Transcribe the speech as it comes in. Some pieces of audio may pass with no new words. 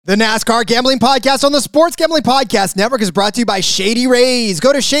The NASCAR Gambling Podcast on the Sports Gambling Podcast Network is brought to you by Shady Rays.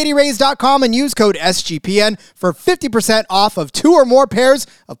 Go to shadyrays.com and use code SGPN for 50% off of 2 or more pairs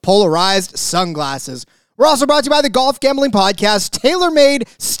of polarized sunglasses. We're also brought to you by the Golf Gambling Podcast tailor-made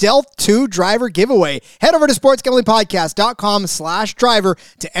Stealth 2 driver giveaway. Head over to sportsgamblingpodcast.com/driver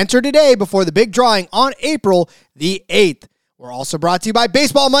to enter today before the big drawing on April the 8th. We're also brought to you by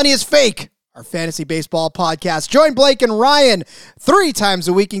Baseball Money is Fake, our fantasy baseball podcast. Join Blake and Ryan 3 times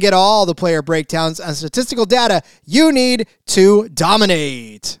a week and get all the player breakdowns and statistical data you need to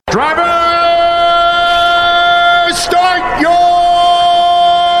dominate. Driver, start your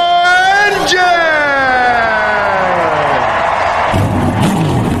engine!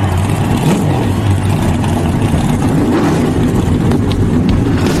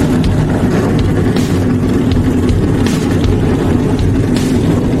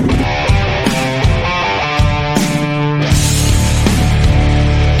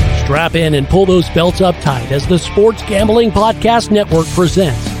 Strap in and pull those belts up tight as the Sports Gambling Podcast Network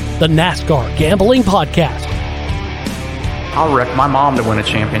presents the NASCAR Gambling Podcast. I'll wreck my mom to win a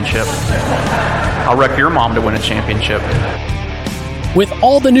championship. I'll wreck your mom to win a championship. With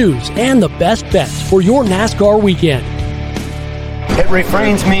all the news and the best bets for your NASCAR weekend. It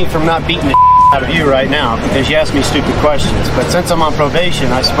refrains me from not beating the out of you right now because you ask me stupid questions. But since I'm on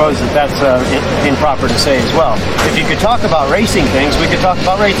probation, I suppose that's improper to say as well. If you could talk about racing things, we could talk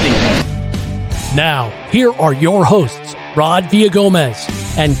about racing things. Now, here are your hosts, Rod Villagomez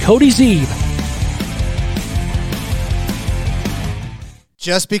and Cody Zeeb.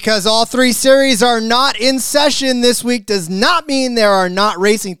 Just because all 3 series are not in session this week does not mean there are not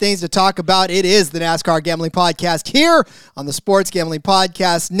racing things to talk about. It is the NASCAR Gambling Podcast here on the Sports Gambling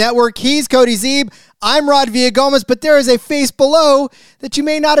Podcast Network. He's Cody Zeeb. I'm Rod Villagomez, but there is a face below that you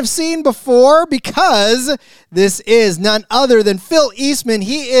may not have seen before because this is none other than Phil Eastman.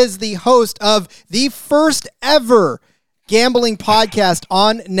 He is the host of the first ever gambling podcast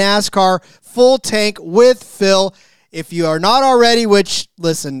on NASCAR, Full Tank with Phil. If you are not already, which,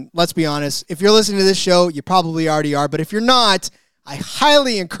 listen, let's be honest, if you're listening to this show, you probably already are. But if you're not, I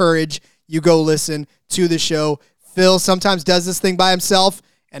highly encourage you go listen to the show. Phil sometimes does this thing by himself.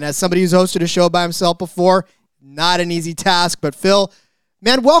 And as somebody who's hosted a show by himself before, not an easy task. But Phil,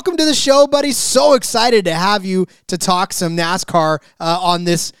 man, welcome to the show, buddy. So excited to have you to talk some NASCAR on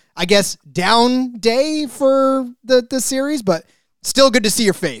this, I guess, down day for the series. But still good to see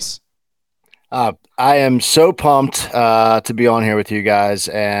your face. I am so pumped to be on here with you guys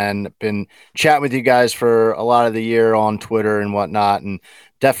and been chatting with you guys for a lot of the year on Twitter and whatnot. And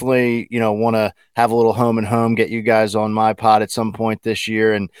definitely, want to have a little home and home, get you guys on my pod at some point this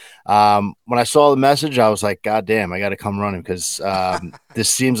year. And when I saw the message, I was like, God damn, I got to come running because this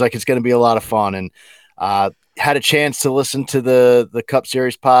seems like it's going to be a lot of fun. And had a chance to listen to the Cup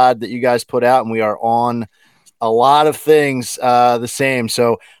Series pod that you guys put out, and we are on a lot of things the same.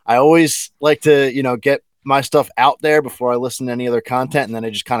 So I always like to, get my stuff out there before I listen to any other content. And then I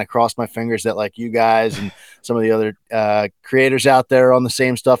just kind of cross my fingers that like you guys and some of the other creators out there are on the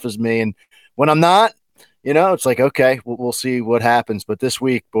same stuff as me. And when I'm not, it's like, okay, we'll see what happens. But this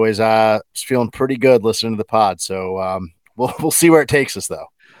week, boys, I was feeling pretty good listening to the pod. So we'll see where it takes us though.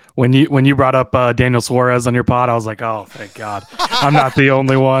 When you brought up Daniel Suarez on your pod, I was like, oh, thank God. I'm not the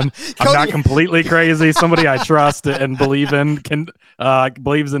only one. I'm not completely crazy. Somebody I trust and believe in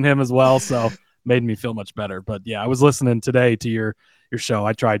believes in him as well. So made me feel much better. But yeah, I was listening today to your show.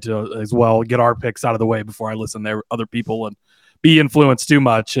 I tried to as well get our picks out of the way before I listen to other people and be influenced too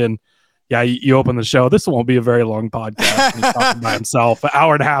much. And yeah, you open the show. This won't be a very long podcast. He's talking by himself. An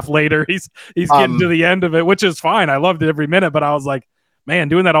hour and a half later, he's getting to the end of it, which is fine. I loved it every minute, but I was like, man,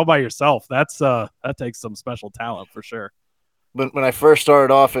 doing that all by yourself, that takes some special talent for sure. But when I first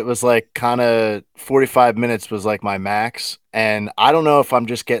started off, it was like kind of 45 minutes was like my max. And I don't know if I'm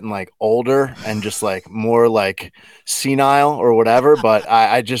just getting like older and just like more like senile or whatever, but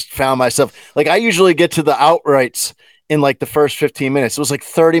I just found myself like I usually get to the outrights in like the first 15 minutes. It was like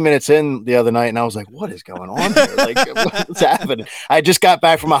 30 minutes in the other night. And I was like, what is going on here? Like, what's happening? I just got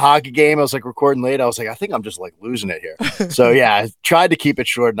back from a hockey game. I was like recording late. I was like, I think I'm just like losing it here. So yeah, I tried to keep it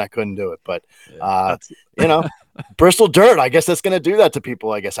short and I couldn't do it. But, Bristol dirt. I guess that's going to do that to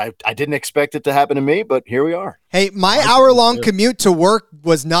people. I guess I didn't expect it to happen to me, but here we are. Hey, my hour-long commute to work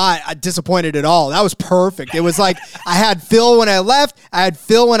was not disappointed at all. That was perfect. It was like I had Phil when I left. I had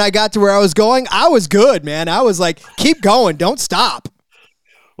Phil when I got to where I was going. I was good, man. I was like, keep going. Don't stop.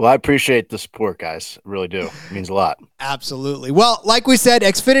 Well, I appreciate the support, guys. I really do. It means a lot. Absolutely. Well, like we said,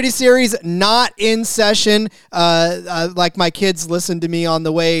 Xfinity Series not in session. Like my kids listened to me on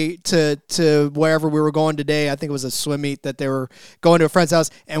the way to wherever we were going today. I think it was a swim meet that they were going to a friend's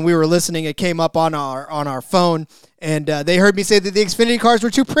house, and we were listening. It came up on our phone, and they heard me say that the Xfinity cars were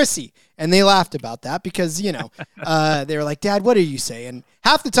too prissy, and they laughed about that because they were like, "Dad, what are you saying?"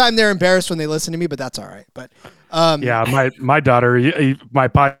 Half the time they're embarrassed when they listen to me, but that's all right. But yeah, my daughter, my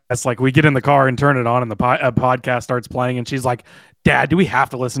podcast, like we get in the car and turn it on, and the podcast starts playing, and she's like, "Dad, do we have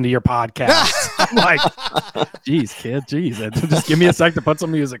to listen to your podcast?" I'm like, "Geez, kid, geez, just give me a sec to put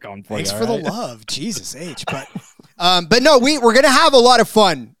some music on for you." Thanks for the love, Jesus H. But no, we're gonna have a lot of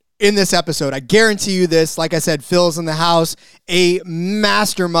fun in this episode. I guarantee you this. Like I said, Phil's in the house, a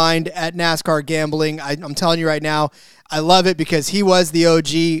mastermind at NASCAR gambling. I'm telling you right now, I love it because he was the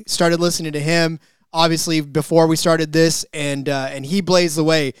OG. Started listening to him obviously before we started this, and he blazed the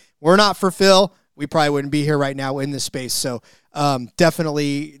way. We're not for Phil, we probably wouldn't be here right now in this space. So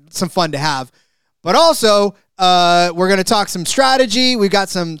definitely some fun to have. But also, we're going to talk some strategy. We've got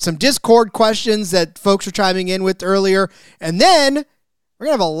some Discord questions that folks were chiming in with earlier. And then we're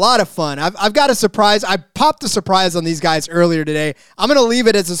going to have a lot of fun. I've got a surprise. I popped a surprise on these guys earlier today. I'm going to leave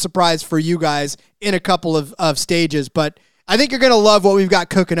it as a surprise for you guys in a couple of stages. But I think you're going to love what we've got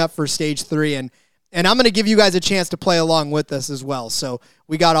cooking up for stage 3. And I'm going to give you guys a chance to play along with us as well. So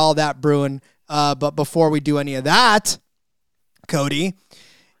we got all that brewing. But before we do any of that, Cody,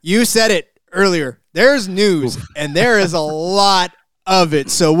 you said it earlier. There's news, and there is a lot of it.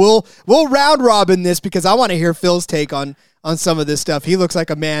 So we'll round robin this because I want to hear Phil's take on some of this stuff. He looks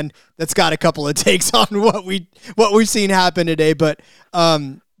like a man that's got a couple of takes on what we've seen happen today. But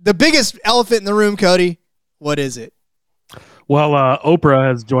the biggest elephant in the room, Cody, what is it? Well, Oprah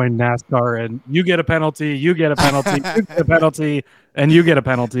has joined NASCAR, and you get a penalty, you get a penalty, you get a penalty, and you get a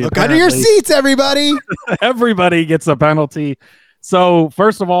penalty. Look under your seats, everybody. Everybody gets a penalty. So,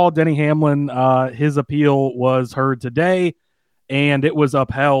 first of all, Denny Hamlin, his appeal was heard today, and it was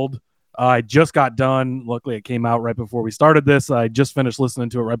upheld. I just got done. Luckily, it came out right before we started this. I just finished listening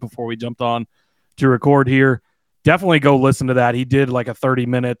to it right before we jumped on to record here. Definitely go listen to that. He did like a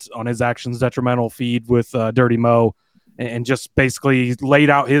 30-minute on his actions detrimental feed with Dirty Mo, and just basically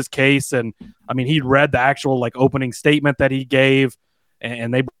laid out his case. And I mean, he read the actual like opening statement that he gave,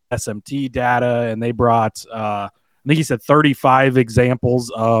 and they brought SMT data, and they brought, I think he said 35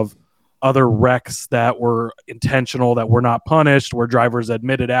 examples of other wrecks that were intentional, that were not punished, where drivers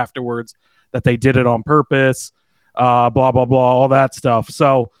admitted afterwards that they did it on purpose, blah, blah, blah, all that stuff.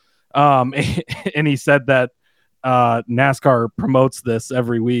 So, and he said that NASCAR promotes this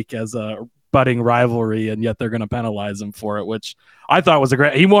every week as a budding rivalry, and yet they're going to penalize him for it, which I thought was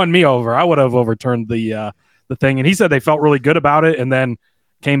he won me over. I would have overturned the thing. And he said they felt really good about it, and then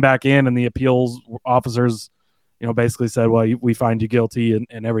came back in, and the appeals officers, basically said, well, we find you guilty,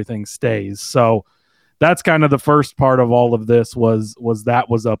 and everything stays. So that's kind of the first part of all of this was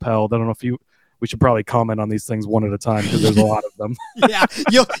upheld. I don't know if we should probably comment on these things one at a time because there's a lot of them. Yeah,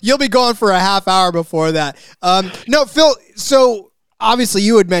 you'll be going for a half hour before that. No, Phil. So obviously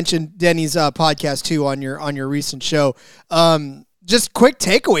you had mentioned Denny's podcast too on your recent show. Just quick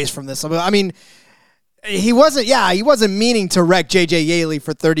takeaways from this. I mean, he wasn't meaning to wreck JJ Yaley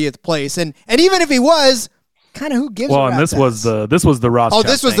for 30th place, and even if he was, kind of who gives? Well, and this was the Ross. Oh,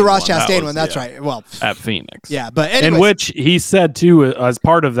 this was the Ross Chastain one. That's right. Well, at Phoenix. Yeah, but anyways. In which he said too, as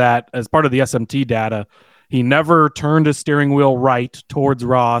part of the SMT data, he never turned his steering wheel right towards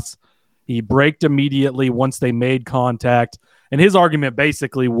Ross. He braked immediately once they made contact, and his argument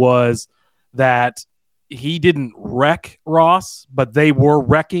basically was that he didn't wreck Ross, but they were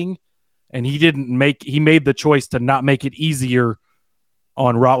wrecking, and he made the choice to not make it easier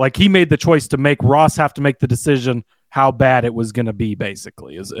on Ross. Like, he made the choice to make Ross have to make the decision how bad it was going to be,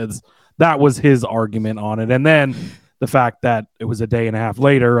 basically. That was his argument on it. And then the fact that it was a day and a half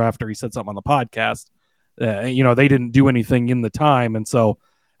later after he said something on the podcast, they didn't do anything in the time. And so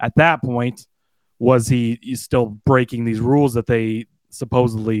at that point, was he still breaking these rules that they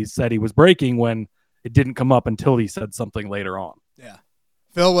supposedly said he was breaking when it didn't come up until he said something later on? Yeah.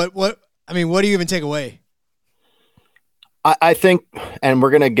 Phil, what do you even take away? I think, and we're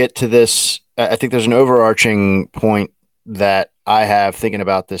going to get to this, I think there's an overarching point that I have thinking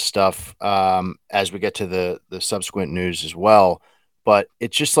about this stuff as we get to the subsequent news as well. But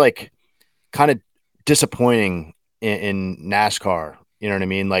it's just like kind of disappointing in NASCAR. You know what I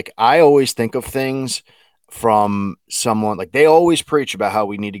mean? Like, I always think of things from someone, like, they always preach about how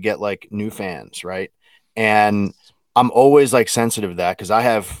we need to get like new fans, right? And I'm always like sensitive to that because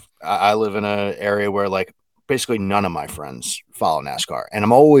I live in an area where like basically none of my friends follow NASCAR, and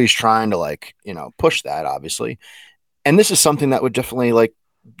I'm always trying to like, push that obviously. And this is something that would definitely like,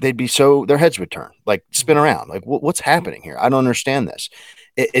 their heads would turn, like spin around. Like what's happening here? I don't understand this.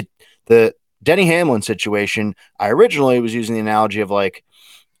 The Denny Hamlin situation, I originally was using the analogy of like,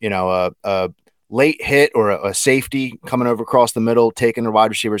 a late hit or a safety coming over across the middle, taking the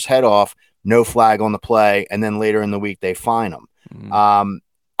wide receiver's head off, no flag on the play. And then later in the week, they fine them.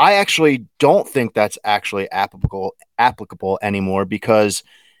 I actually don't think that's actually applicable anymore, because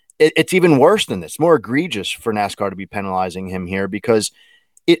it's even worse than this. It's more egregious for NASCAR to be penalizing him here because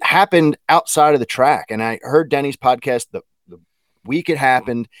it happened outside of the track. And I heard Denny's podcast the week it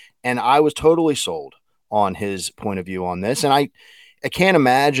happened, and I was totally sold on his point of view on this. And I can't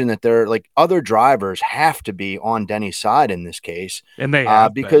imagine that there like other drivers have to be on Denny's side in this case. And they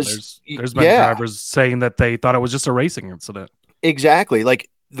have because there's been drivers saying that they thought it was just a racing incident. Exactly. Like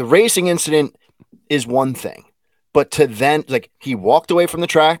the racing incident is one thing, but to then like he walked away from the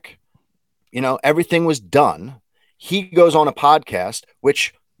track, everything was done. He goes on a podcast,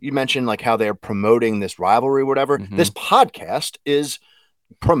 which you mentioned like how they're promoting this rivalry, whatever. This podcast is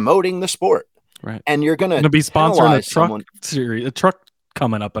promoting the sport. Right. And you're going to be sponsoring a truck series, a truck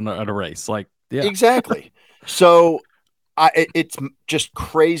coming up at a race. Like, yeah, exactly. So it's just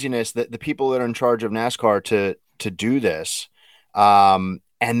craziness that the people that are in charge of NASCAR to do this,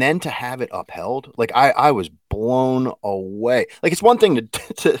 and then to have it upheld. Like I was blown away. Like it's one thing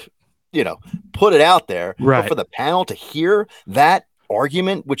to put it out there, right? But for the panel to hear that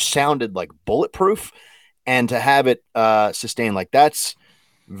argument, which sounded like bulletproof, and to have it sustained, like that's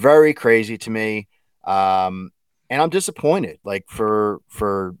very crazy to me. And I'm disappointed, like for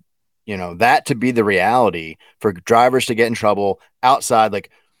that to be the reality, for drivers to get in trouble outside. Like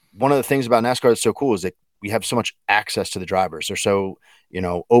one of the things about NASCAR that's so cool is that we have so much access to the drivers. They're so,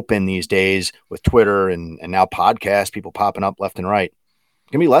 open these days with Twitter and now podcasts, people popping up left and right.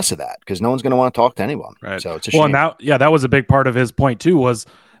 It's gonna be less of that because no one's going to want to talk to anyone. Right. So it's a shame. That was a big part of his point too, was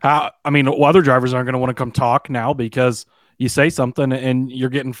how, other drivers aren't going to want to come talk now because you say something and you're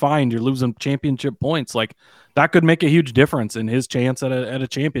getting fined, you're losing championship points. Like that could make a huge difference in his chance at a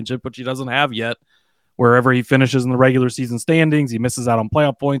championship, which he doesn't have yet. Wherever he finishes in the regular season standings, he misses out on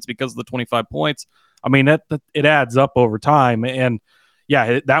playoff points because of the 25 points. It adds up over time. And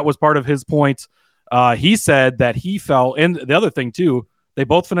yeah, that was part of his point. He said that he felt, and the other thing too, they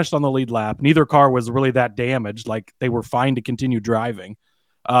both finished on the lead lap. Neither car was really that damaged. Like they were fine to continue driving.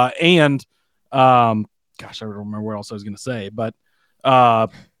 Gosh, I don't remember what else I was going to say, but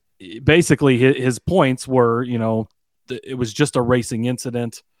basically his points were, it was just a racing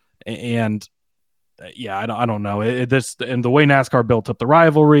incident, and I don't know and the way NASCAR built up the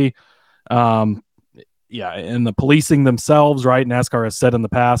rivalry, and the policing themselves, right? NASCAR has said in the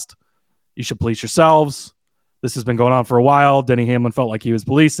past, you should police yourselves. This has been going on for a while. Denny Hamlin felt like he was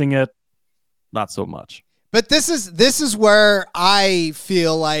policing it, not so much. But this is where I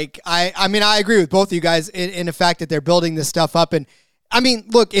feel like I agree with both of you guys in the fact that they're building this stuff up. And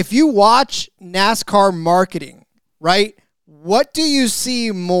look, if you watch NASCAR marketing, right, what do you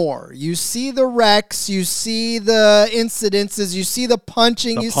see more? You see the wrecks, you see the incidences, you see the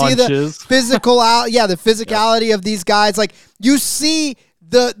punching, the you punches. See the the physicality of these guys. Like you see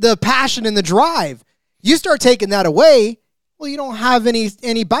the passion and the drive. You start taking that away, well, you don't have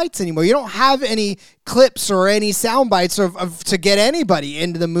any bites anymore. You don't have any clips or any sound bites of to get anybody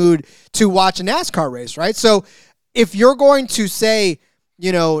into the mood to watch a NASCAR race, right? So if you're going to say,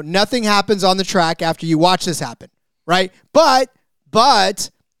 nothing happens on the track after you watch this happen, right? But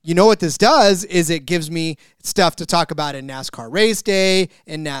you know what this does is it gives me stuff to talk about in NASCAR Race Day,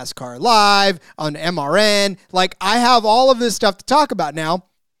 in NASCAR Live, on MRN. Like I have all of this stuff to talk about now,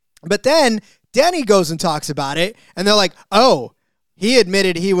 but then Denny goes and talks about it, and they're like, oh, he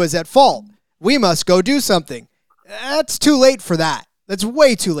admitted he was at fault. We must go do something. That's too late for that. That's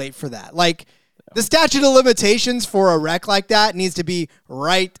way too late for that. Like, the statute of limitations for a wreck like that needs to be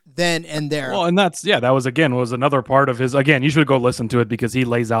right then and there. Well, and that was another part of his, again, you should go listen to it because he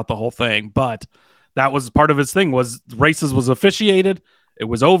lays out the whole thing, but that was part of his thing was races was officiated, it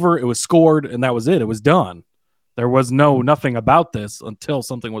was over, it was scored, and that was it. It was done. There was nothing about this until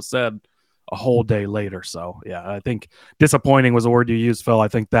something was said a whole day later. So yeah, I think disappointing was the word you used, Phil. I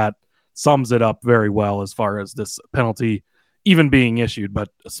think that sums it up very well as far as this penalty even being issued, but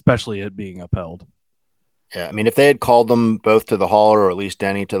especially it being upheld. Yeah, if they had called them both to the hauler, or at least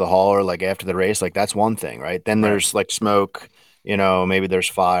Denny to the hauler, like after the race, like that's one thing, right? Then there's like smoke, maybe there's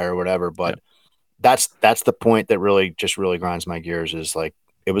fire or whatever, but that's the point that really grinds my gears is like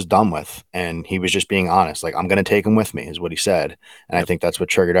it was done with, and he was just being honest. Like I'm going to take him with me is what he said, and I think that's what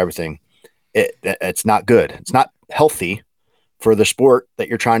triggered everything. it's not good. It's not healthy for the sport that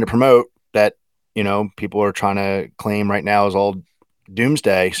you're trying to promote, that, people are trying to claim right now is all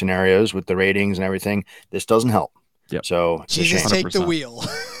doomsday scenarios with the ratings and everything. This doesn't help. Yep. So Jesus, take the wheel.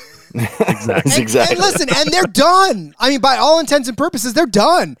 Exactly. And listen, and they're done. I mean, by all intents and purposes, they're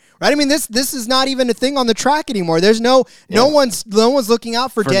done, right? I mean, this is not even a thing on the track anymore. There's no one's looking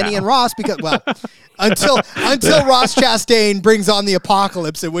out for Denny now. and Ross because, well, until Ross Chastain brings on the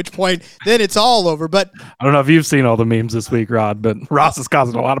apocalypse, at which point then it's all over. But I don't know if you've seen all the memes this week, Rod, but Ross is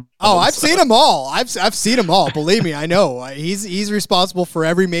causing a lot of problems. I've seen them all. I've seen them all. Believe me, I know. He's responsible for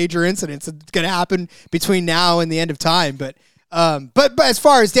every major incident that's going to happen between now and the end of time. But as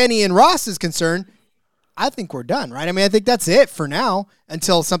far as Denny and Ross is concerned, I think we're done, right? I mean, I think that's it for now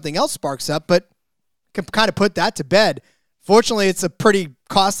until something else sparks up, but can kind of put that to bed. Fortunately, it's a pretty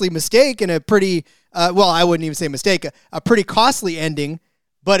costly mistake and a pretty, I wouldn't even say mistake, a pretty costly ending,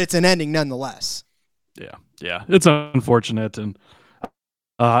 but it's an ending nonetheless. Yeah. It's unfortunate. And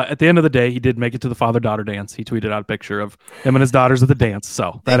at the end of the day, he did make it to the father-daughter dance. He tweeted out a picture of him and his daughters at the dance.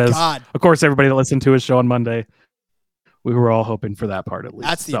 So that is, of course, everybody that listened to his show on Monday, we were all hoping for that part at least.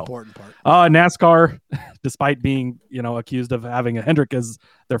 That's the important part. NASCAR, despite being, accused of having a Hendrick as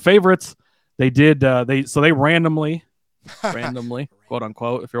their favorites, they randomly, quote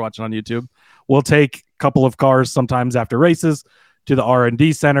unquote, if you're watching on YouTube, will take a couple of cars sometimes after races to the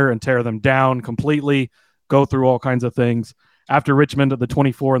R&D center and tear them down completely, go through all kinds of things. After Richmond, the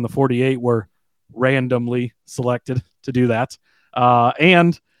 24 and the 48 were randomly selected to do that.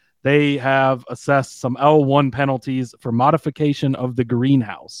 And they have assessed some L1 penalties for modification of the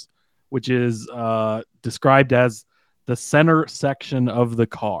greenhouse, which is described as the center section of the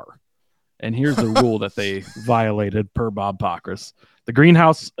car. And here's the rule that they violated per Bob Pockrass. The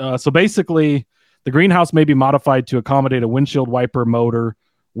greenhouse, so basically, the greenhouse may be modified to accommodate a windshield wiper motor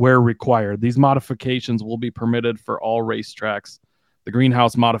where required. These modifications will be permitted for all racetracks. The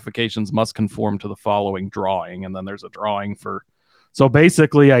greenhouse modifications must conform to the following drawing. And then there's a drawing for... So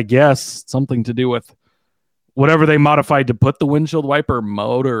basically, I guess something to do with whatever they modified to put the windshield wiper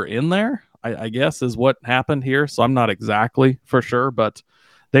motor in there, I guess is what happened here. So I'm not exactly for sure, but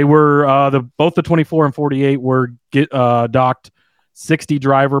they were both the 24 and 48 were docked 60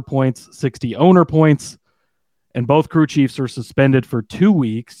 driver points, 60 owner points, and both crew chiefs are suspended for 2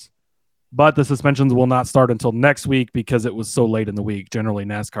 weeks. But the suspensions will not start until next week because it was so late in the week. Generally,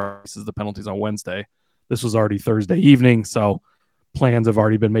 NASCAR releases the penalties on Wednesday. This was already Thursday evening, so plans have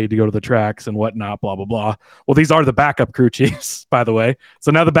already been made to go to the tracks and whatnot, blah, blah, blah. Well, these are the backup crew chiefs, by the way.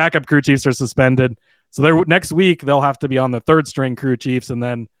 So now the backup crew chiefs are suspended. So next week, they'll have to be on the third string crew chiefs. And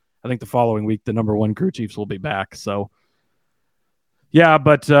then I think the following week, the number one crew chiefs will be back. So, yeah,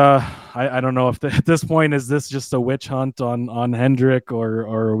 but I don't know if at this point, is this just a witch hunt on Hendrick or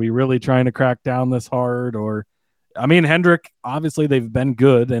are we really trying to crack down this hard? Or, I mean, Hendrick, obviously they've been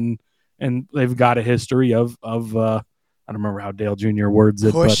good and they've got a history of I don't remember how Dale Jr. words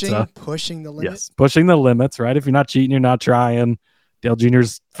it, pushing the limit. Yes, pushing the limits, right? If you're not cheating, you're not trying. Dale Jr.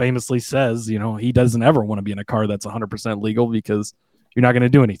 famously says, he doesn't ever want to be in a car that's 100% legal because you're not going to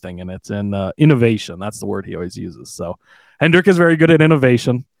do anything in it. And innovation, that's the word he always uses. So Hendrick is very good at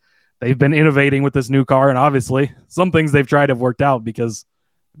innovation. They've been innovating with this new car, and obviously some things they've tried have worked out because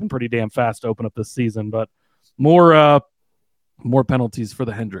they've been pretty damn fast to open up this season. But more penalties for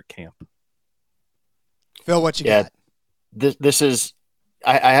the Hendrick camp. Phil, what you got? This is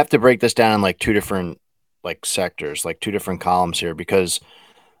I have to break this down in like two different sectors, like two different columns here, because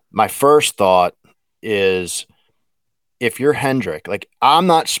my first thought is if you're Hendrick, I'm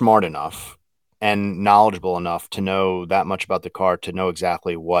not smart enough and knowledgeable enough to know that much about the car to know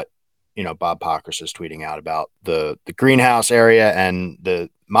exactly what Bob Pockrass is tweeting out about the greenhouse area and the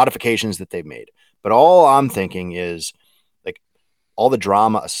modifications that they've made. But all I'm thinking is, all the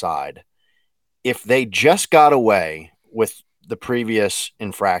drama aside, if they just got away with the previous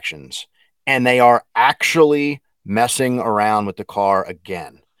infractions and they are actually messing around with the car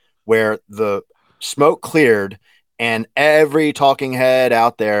again, where the smoke cleared and every talking head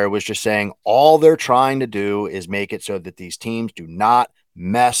out there was just saying all they're trying to do is make it so that these teams do not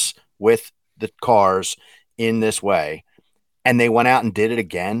mess with the cars in this way, and they went out and did it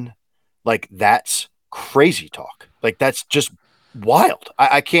again, that's crazy talk. That's just wild.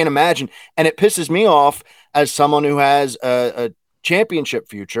 I can't imagine. And it pisses me off as someone who has a championship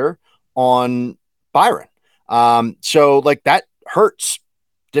future on Byron. So that hurts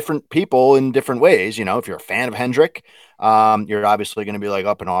different people in different ways. If you're a fan of Hendrick, you're obviously going to be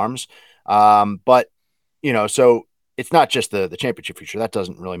up in arms. But so it's not just the championship future. That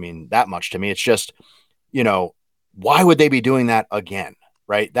doesn't really mean that much to me. It's just, why would they be doing that again?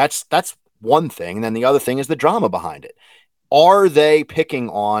 Right. That's one thing. And then the other thing is the drama behind it. Are they picking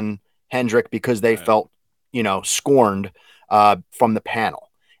on Hendrick because they felt, scorned from the panel?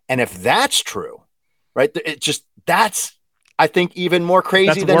 And if that's true, right, that's, I think, even more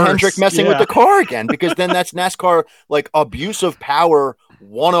crazy than Hendrick messing with the car again, because then that's NASCAR, like, abuse of power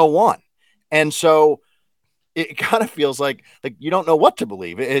 101. And so it kind of feels like you don't know what to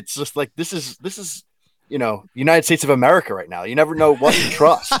believe. It's just like, this is, United States of America right now. You never know what to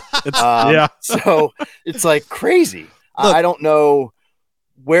trust. So it's like crazy. Look, I don't know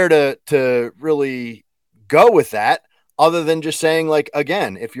where to really go with that, other than just saying, like,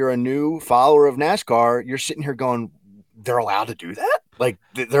 again, if you're a new follower of NASCAR, you're sitting here going, they're allowed to do that? Like,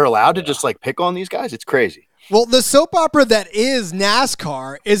 they're allowed to just, like, pick on these guys? It's crazy. Well, the soap opera that is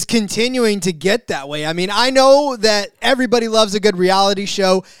NASCAR is continuing to get that way. I mean, I know that everybody loves a good reality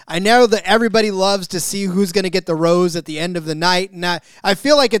show. I know that everybody loves to see who's going to get the rose at the end of the night. And I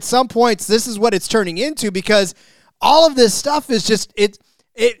feel like at some points this is what it's turning into, because all of this stuff is just,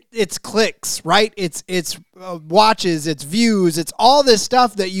 it's clicks, right? It's watches, it's views, it's all this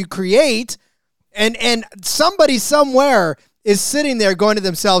stuff that you create. And somebody somewhere is sitting there going to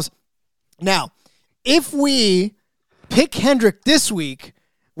themselves, now, if we pick Hendrick this week,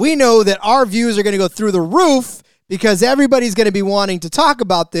 we know that our views are going to go through the roof, because everybody's going to be wanting to talk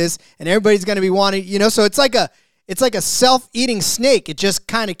about this, and everybody's going to be wanting, so it's like a self-eating snake. It just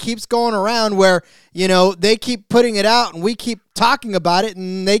kind of keeps going around where, they keep putting it out and we keep talking about it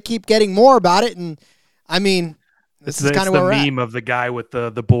and they keep getting more about it. And I mean, this is kind of where we're the meme of the guy with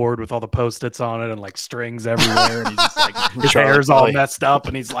the board with all the Post-its on it and like strings everywhere. And he's just like, his hair's all messed up.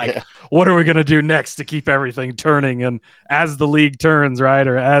 And he's like, what are we going to do next to keep everything turning? And as the league turns, right,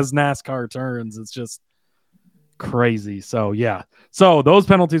 or as NASCAR turns, it's just crazy. So, yeah. So those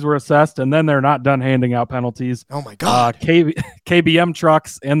penalties were assessed, and then they're not done handing out penalties. Oh, my God. KBM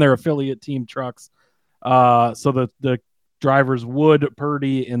trucks and their affiliate team trucks. So the drivers Wood,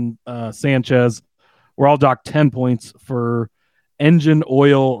 Purdy, and Sanchez were all docked 10 points for engine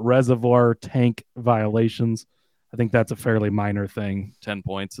oil reservoir tank violations. I think that's a fairly minor thing. 10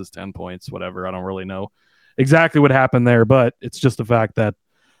 points is 10 points, whatever. I don't really know exactly what happened there, but it's just the fact that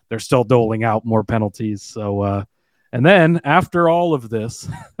they're still doling out more penalties. So, and then after all of this,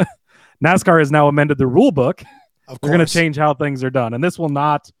 NASCAR has now amended the rule book. They're going to change how things are done. And these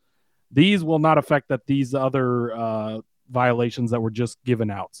will not affect these other violations that were just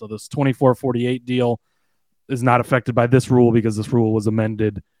given out. So this 24-48 deal is not affected by this rule, because this rule was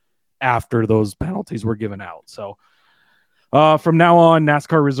amended after those penalties were given out. So from now on,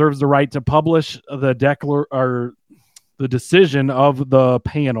 NASCAR reserves the right to publish the decision of the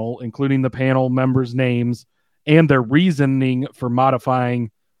panel, including the panel members' names and their reasoning for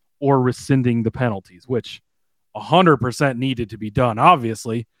modifying or rescinding the penalties, which 100% needed to be done.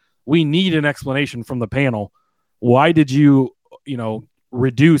 Obviously, we need an explanation from the panel. Why did you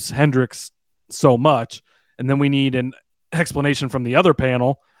reduce Hendricks so much? And then we need an explanation from the other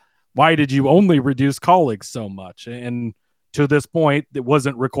panel. Why did you only reduce colleagues so much? And to this point, it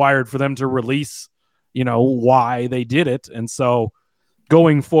wasn't required for them to release, why they did it. And so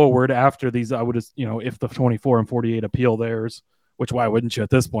going forward after these, I would, if the 24 and 48 appeal theirs, which why wouldn't you at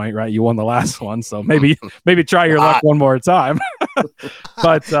this point, right? You won the last one. So maybe try your luck one more time.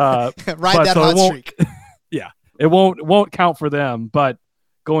 But ride that hot streak. Yeah. It won't count for them, but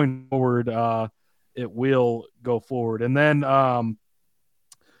going forward, it will go forward. And then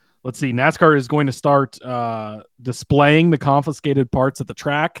let's see, NASCAR is going to start displaying the confiscated parts at the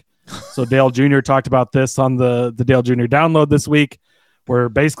track. So Dale Jr. talked about this on the Dale Jr. download this week, where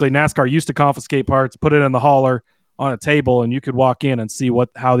basically NASCAR used to confiscate parts, put it in the hauler on a table, and you could walk in and see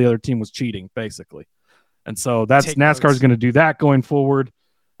how the other team was cheating, basically. And so NASCAR is going to do that going forward.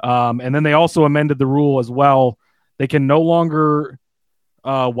 And then they also amended the rule as well. They can no longer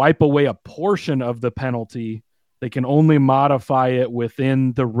wipe away a portion of the penalty. They can only modify it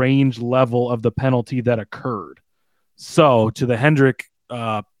within the range level of the penalty that occurred. So to the Hendrick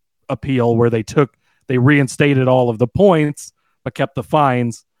appeal, where they reinstated all of the points but kept the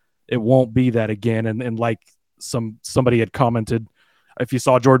fines, it won't be that again. And like somebody had commented, if you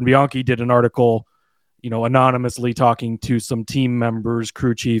saw Jordan Bianchi did an article, anonymously talking to some team members,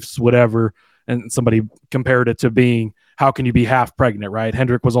 crew chiefs, whatever, and somebody compared it to being, how can you be half pregnant, right?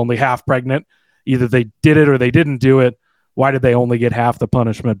 Hendrick was only half pregnant. Either they did it or they didn't do it. Why did they only get half the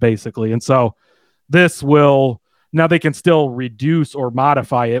punishment, basically? And so now they can still reduce or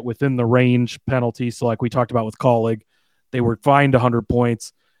modify it within the range penalty. So like we talked about with Colleague, they were fined 100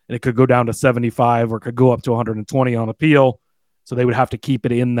 points, and it could go down to 75 or could go up to 120 on appeal. So they would have to keep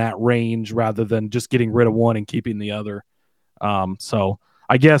it in that range rather than just getting rid of one and keeping the other. So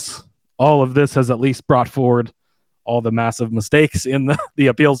I guess all of this has at least brought forward all the massive mistakes in the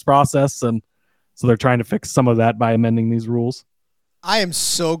appeals process. And so they're trying to fix some of that by amending these rules. I am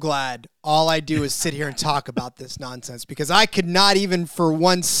so glad all I do is sit here and talk about this nonsense, because I could not even for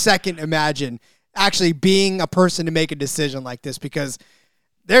 1 second imagine actually being a person to make a decision like this, because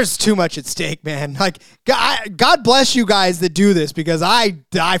there's too much at stake, man. Like, God bless you guys that do this, because I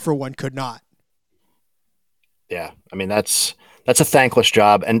for one could not. Yeah, I mean, that's a thankless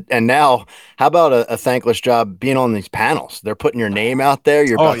job. And now, how about a thankless job being on these panels? They're putting your name out there.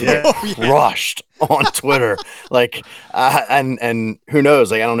 You're about to get crushed on Twitter. Like, and who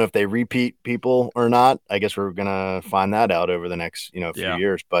knows? Like, I don't know if they repeat people or not. I guess we're gonna find that out over the next few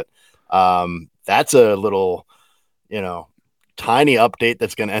years. But that's a little, tiny update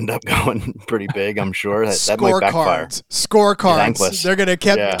that's going to end up going pretty big, I'm sure. That might backfire. Scorecards. Thankless. They're going to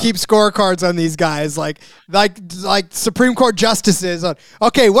keep scorecards on these guys, like Supreme Court justices.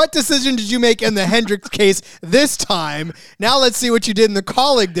 Okay, what decision did you make in the Hendricks case this time? Now let's see what you did in the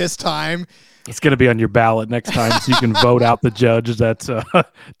Colleague this time. It's going to be on your ballot next time, so you can vote out the judge that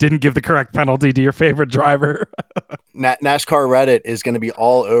didn't give the correct penalty to your favorite driver. NASCAR Reddit is going to be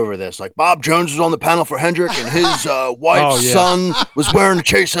all over this. Like, Bob Jones was on the panel for Hendrick, and his wife's son was wearing a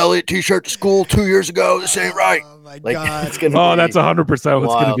Chase Elliott T-shirt to school 2 years ago. This ain't right. Oh, my God. It's gonna that's 100%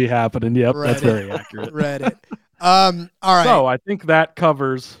 what's going to be happening. Yep, Reddit. That's very accurate. Reddit. All right. So I think that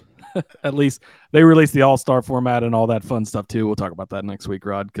covers at least they released the all-star format and all that fun stuff too. We'll talk about that next week,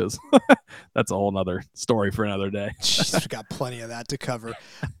 Rod, because that's a whole nother story for another day. Jeez, we've got plenty of that to cover.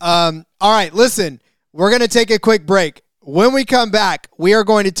 All right, listen, we're going to take a quick break. When we come back, we are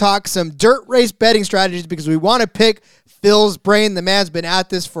going to talk some dirt race betting strategies, because we want to pick Phil's brain. The man's been at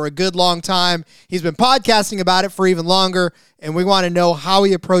this for a good long time. He's been podcasting about it for even longer, and we want to know how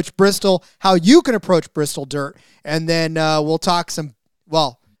he approached Bristol, how you can approach Bristol dirt, and then we'll talk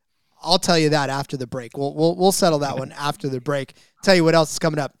I'll tell you that after the break. We'll settle that one after the break. Tell you what else is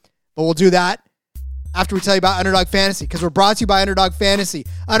coming up. But we'll do that after we tell you about Underdog Fantasy, because we're brought to you by Underdog Fantasy.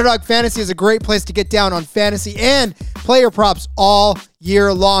 Underdog Fantasy is a great place to get down on fantasy and player props all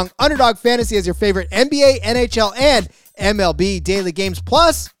year long. Underdog Fantasy is your favorite NBA, NHL, and MLB daily games.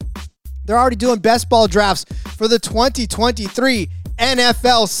 Plus, they're already doing best ball drafts for the 2023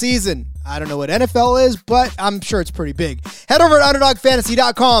 NFL season. I don't know what NFL is, but I'm sure it's pretty big. Head over to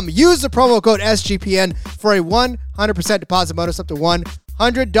UnderdogFantasy.com. Use the promo code SGPN for a 100% deposit bonus up to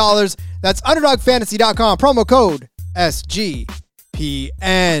 $100. That's UnderdogFantasy.com. Promo code SGPN.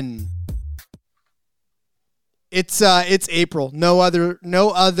 It's April. No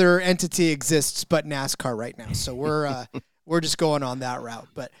other entity exists but NASCAR right now. So we're just going on that route.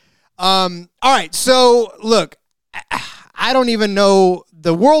 But all right. So look, I don't even know.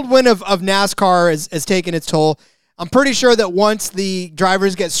 The whirlwind of NASCAR has taken its toll. I'm pretty sure that once the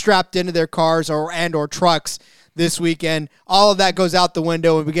drivers get strapped into their cars or trucks this weekend, all of that goes out the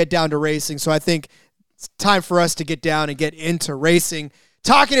window and we get down to racing. So I think it's time for us to get down and get into racing.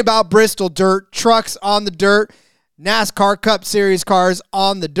 Talking about Bristol dirt, trucks on the dirt, NASCAR Cup Series cars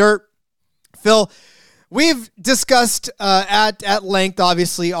on the dirt. Phil, we've discussed at length,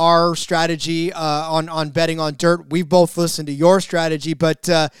 obviously, our strategy on betting on dirt. We've both listened to your strategy, but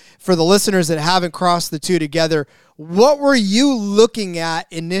for the listeners that haven't crossed the two together, what were you looking at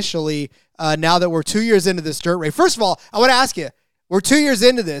initially now that we're 2 years into this dirt race? First of all, I want to ask you, we're 2 years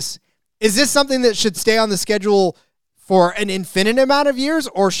into this. Is this something that should stay on the schedule for an infinite amount of years,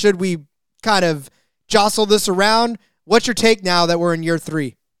 or should we kind of jostle this around? What's your take now that we're in year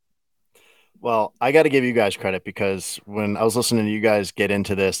 3? Well, I got to give you guys credit, because when I was listening to you guys get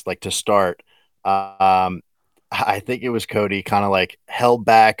into this, like to start, I think it was Cody kind of like held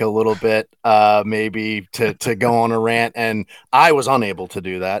back a little bit, maybe to go on a rant, and I was unable to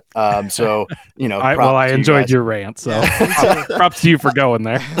do that. So, I enjoyed your rant, so props to you for going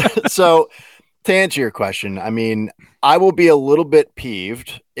there. So to answer your question, I mean, I will be a little bit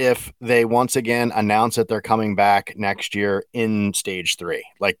peeved if they once again announce that they're coming back next year in stage 3.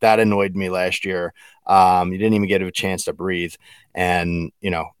 Like, that annoyed me last year. You didn't even get a chance to breathe, and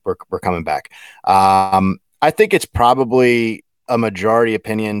we're coming back. I think it's probably a majority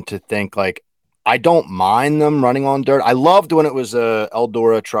opinion to think, like, I don't mind them running on dirt. I loved when it was a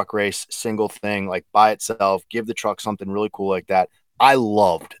Eldora truck race, single thing, like by itself, give the truck something really cool like that. I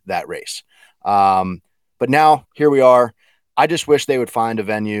loved that race. But now here we are. I just wish they would find a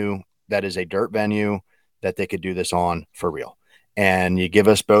venue that is a dirt venue that they could do this on for real. And you give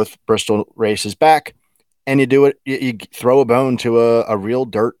us both Bristol races back, and you do it. You throw a bone to a real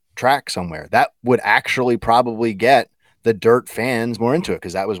dirt track somewhere. That would actually probably get the dirt fans more into it,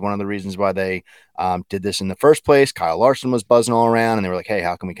 because that was one of the reasons why they did this in the first place. Kyle Larson was buzzing all around, and they were like, hey,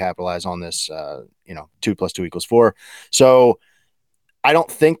 how can we capitalize on this? 2 + 2 = 4. So I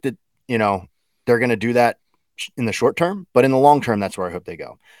don't think that, they're going to do that in the short term, but in the long term, that's where I hope they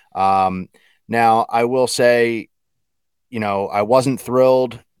go. Now, I will say, I wasn't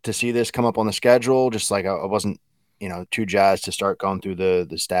thrilled to see this come up on the schedule, just like I wasn't, too jazzed to start going through the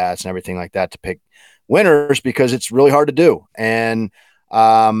stats and everything like that to pick winners, because it's really hard to do. And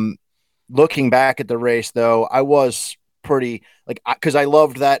looking back at the race, though, I was pretty because I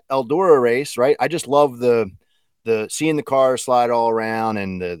loved that Eldora race, right? I just love the seeing the cars slide all around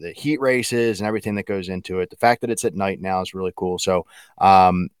and the heat races and everything that goes into it. The fact that it's at night now is really cool. So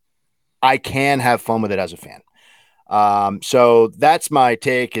I can have fun with it as a fan. So that's my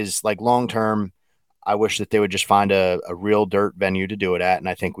take, is like long term, I wish that they would just find a real dirt venue to do it at, and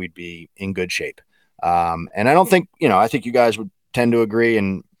I think we'd be in good shape. And I don't think, I think you guys would tend to agree,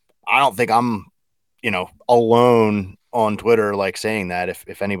 and I don't think I'm, alone on Twitter saying that.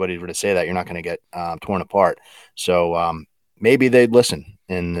 If anybody were to say that, you're not going to get torn apart. So maybe they'd listen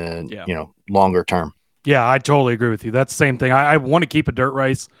in the longer term. Yeah, I totally agree with you. That's the same thing. I want to keep a dirt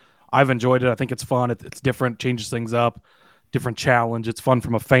race. I've enjoyed it. I think it's fun. It's different, changes things up, different challenge. It's fun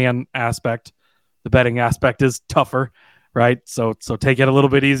from a fan aspect. The betting aspect is tougher, right? So take it a little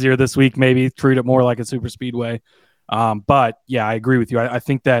bit easier this week, maybe treat it more like a super speedway. But yeah, I agree with you. I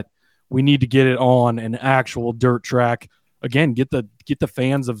think that we need to get it on an actual dirt track. Again, get the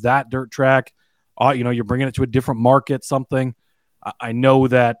fans of that dirt track. You're bringing it to a different market, something. I know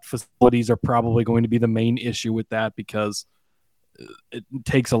that facilities are probably going to be the main issue with that, because it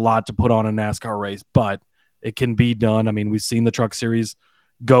takes a lot to put on a NASCAR race, but it can be done. I mean, we've seen the Truck Series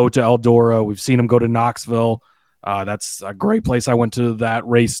go to Eldora. We've seen them go to Knoxville. That's a great place. I went to that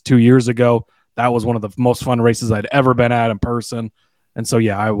race 2 years ago. That was one of the most fun races I'd ever been at in person. And so,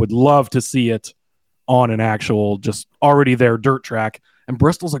 yeah, I would love to see it on an actual, just already there dirt track. And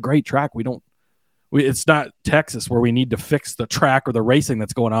Bristol's a great track. It's not Texas where we need to fix the track or the racing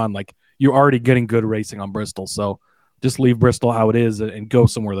that's going on. You're already getting good racing on Bristol. So just leave Bristol how it is and go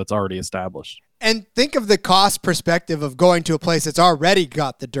somewhere that's already established. And think of the cost perspective of going to a place that's already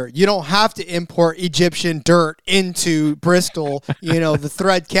got the dirt. You don't have to import Egyptian dirt into Bristol, the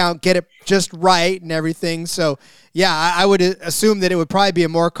thread count, get it just right and everything. So, yeah, I would assume that it would probably be a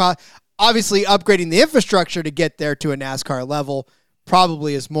more cost. Obviously, upgrading the infrastructure to get there to a NASCAR level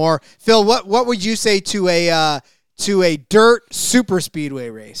probably is more. Phil, what would you say to a dirt super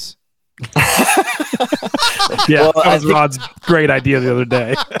speedway race? Yeah, well, that was Rod's great idea the other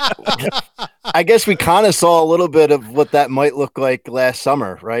day. I guess we kind of saw a little bit of what that might look like last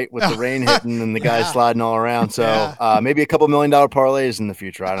summer, right? With the rain hitting and the guys sliding all around. So maybe a couple $1 million parlays in the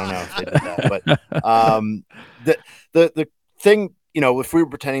future. I don't know if they did that. But the thing, if we were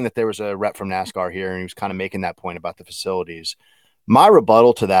pretending that there was a rep from NASCAR here and he was kind of making that point about the facilities, my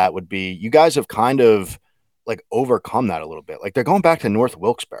rebuttal to that would be, you guys have kind of overcome that a little bit. They're going back to North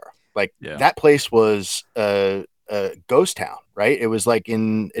Wilkes-Barre. That place was a ghost town, right? It was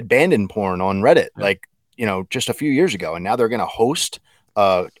in abandoned porn on Reddit, just a few years ago. And now they're going to host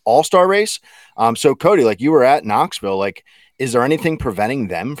all-star race. So Cody, you were at Knoxville, is there anything preventing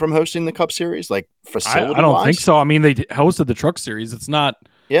them from hosting the Cup Series? Facility? I don't think so. I mean, they hosted the Truck Series. It's not,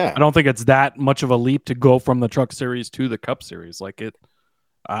 I don't think it's that much of a leap to go from the Truck Series to the Cup Series.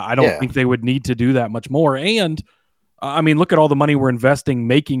 I don't think they would need to do that much more. And I mean, look at all the money we're investing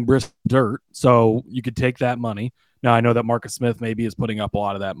making Bristol dirt. So you could take that money. Now, I know that Marcus Smith maybe is putting up a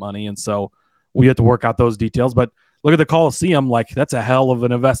lot of that money, and so we have to work out those details. But look at the Coliseum. That's a hell of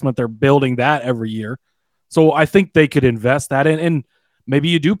an investment. They're building that every year. So I think they could invest that in. And maybe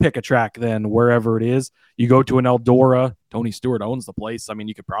you do pick a track then wherever it is. You go to an Eldora. Tony Stewart owns the place. I mean,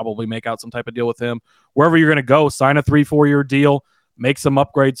 you could probably make out some type of deal with him. Wherever you're going to go, sign a 3-4 year deal, make some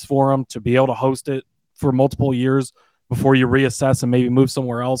upgrades for them to be able to host it for multiple years before you reassess and maybe move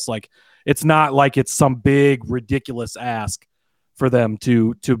somewhere else. It's not like it's some big ridiculous ask for them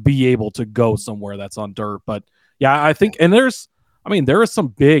to be able to go somewhere that's on dirt. But yeah, I think, and there are some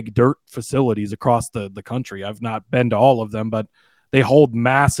big dirt facilities across the country. I've not been to all of them, but they hold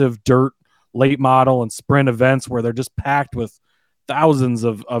massive dirt late model and sprint events where they're just packed with thousands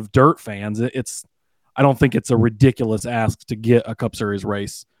of dirt fans. I don't think it's a ridiculous ask to get a Cup Series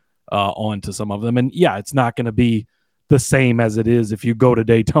race onto some of them. And yeah, it's not going to be the same as it is if you go to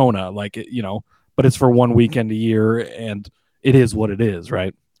Daytona, but it's for one weekend a year and it is what it is,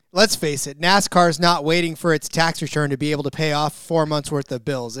 right? Let's face it, NASCAR's not waiting for its tax return to be able to pay off 4 months worth of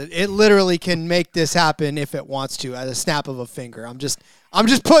bills. It literally can make this happen if it wants to at a snap of a finger. I'm just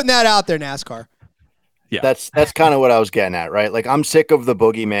putting that out there, NASCAR. Yeah. That's kind of what I was getting at, right? Like, I'm sick of the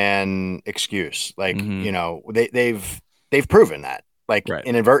boogeyman excuse. Like, they've proven that. Like, Right.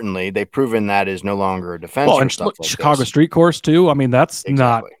 inadvertently, they've proven that is no longer a defense Well, for and stuff look, like Chicago this. street course too. I mean, that's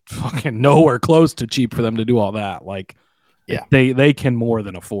not Exactly. fucking nowhere close to cheap for them to do all that. Like, Yeah. they can more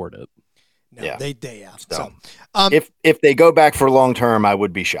than afford it. No, Yeah. they yeah. So, if they go back for long term, I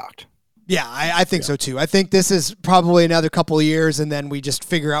would be shocked. Yeah, I think so too. I think this is probably another couple of years, and then we just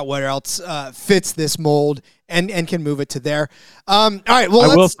figure out what else fits this mold and can move it to there. All right. Well,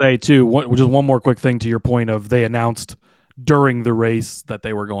 I will say too, just one more quick thing to your point of they announced during the race that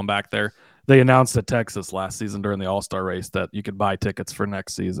they were going back there. They announced at Texas last season during the All-Star race that you could buy tickets for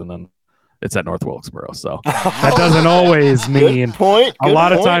next season, and it's at North Wilkesboro. So that doesn't always mean a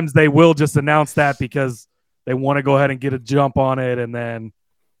lot of times they will just announce that because they want to go ahead and get a jump on it, and then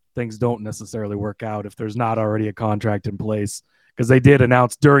things don't necessarily work out if there's not already a contract in place, because they did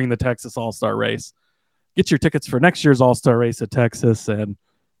announce during the Texas All-Star race, get your tickets for next year's All-Star race at Texas, and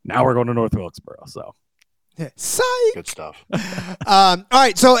now we're going to North Wilkesboro. So psych. Good stuff. All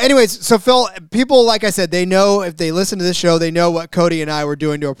right. So anyways, so Phil, people, like I said, they know if they listen to this show, they know what Cody and I were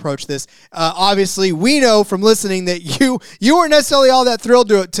doing to approach this. Obviously, we know from listening that you weren't necessarily all that thrilled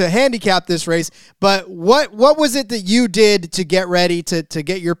to handicap this race, but what was it that you did to get ready to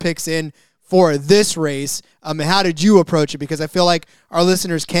get your picks in for this race? And how did you approach it? Because I feel like our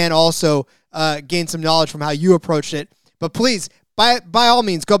listeners can also gain some knowledge from how you approached it. But please, by all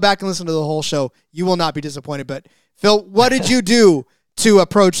means, go back and listen to the whole show. You will not be disappointed. But Phil, what did you do to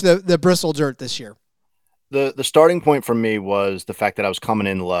approach the Bristol Dirt this year? The starting point for me was the fact that I was coming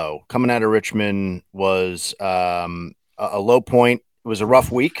in low. Coming out of Richmond was a low point. It was a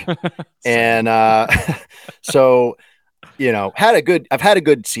rough week, and so I've had a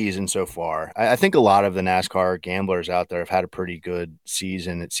good season so far. I think a lot of the NASCAR gamblers out there have had a pretty good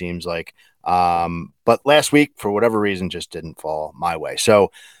season, it seems like. But last week, for whatever reason, just didn't fall my way.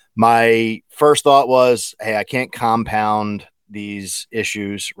 So my first thought was, hey, I can't compound these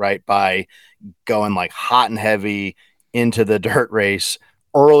issues, right, by going like hot and heavy into the dirt race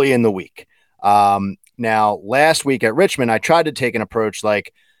early in the week. Now, last week at Richmond, I tried to take an approach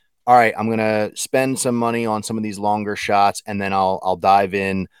like, all right, I'm going to spend some money on some of these longer shots, and then I'll dive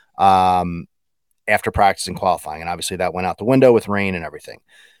in after practice and qualifying. And obviously that went out the window with rain and everything.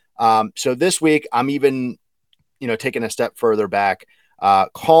 So this week, I'm even, taking a step further back,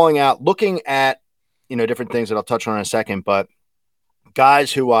 calling out, looking at, different things that I'll touch on in a second, but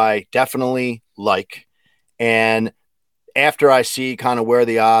guys who I definitely like. And after I see kind of where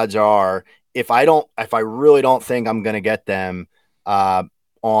the odds are, if I really don't think I'm going to get them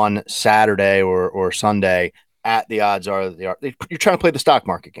on Saturday or Sunday, at the odds are you're trying to play the stock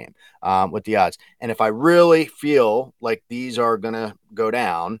market game with the odds. And if I really feel like these are going to go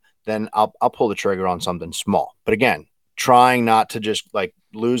down, then I'll pull the trigger on something small. But again, trying not to just like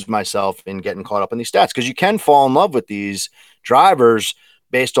lose myself in getting caught up in these stats, because you can fall in love with these drivers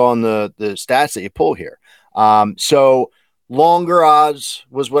based on the stats that you pull here. So longer odds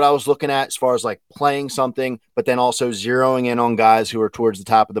was what I was looking at as far as like playing something, but then also zeroing in on guys who are towards the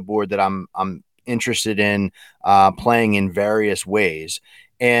top of the board that I'm interested in playing in various ways.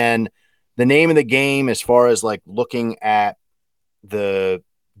 And the name of the game, as far as like looking at the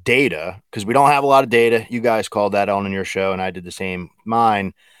data, because we don't have a lot of data, you guys called that on in your show, and I did the same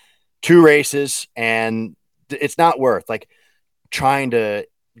mine, 2 races, and it's not worth like trying to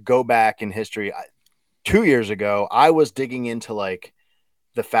go back in history. 2 years ago, I was digging into like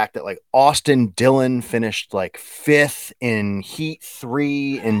the fact that like Austin Dillon finished like 5th in Heat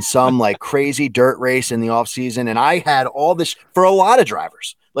 3 in some like crazy dirt race in the off season. And I had all this for a lot of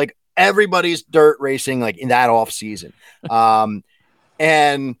drivers, like everybody's dirt racing, like in that off season.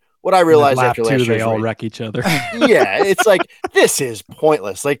 And what I realized after last year, they all wreck each other. Yeah. It's like, this is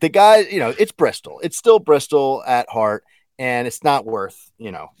pointless. Like the guy, it's Bristol. It's still Bristol at heart, and it's not worth,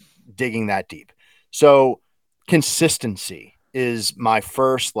 digging that deep. So consistency is my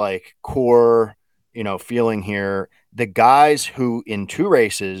first like core, feeling here. The guys who in 2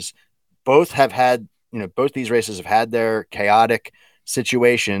 races, both these races have had their chaotic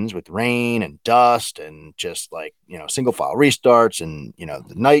situations with rain and dust and just like, single file restarts and,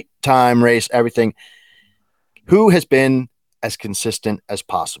 the nighttime race, everything. Who has been as consistent as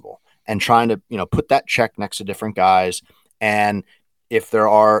possible and trying to, put that check next to different guys. And if there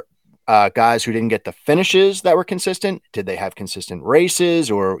are guys who didn't get the finishes that were consistent, did they have consistent races?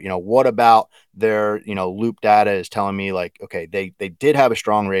 Or, what about their, loop data is telling me like, okay, they did have a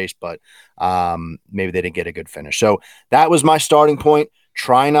strong race, but maybe they didn't get a good finish. So that was my starting point.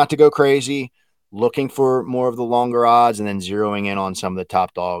 Trying not to go crazy, looking for more of the longer odds, and then zeroing in on some of the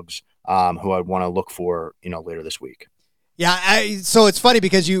top dogs who I'd want to look for, later this week. Yeah, so it's funny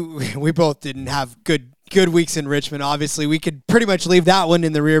because we both didn't have good weeks in Richmond. Obviously, we could pretty much leave that one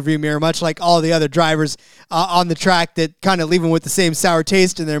in the rearview mirror, much like all the other drivers on the track that kind of leave them with the same sour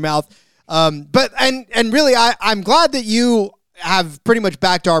taste in their mouth. But really, I'm glad that you have pretty much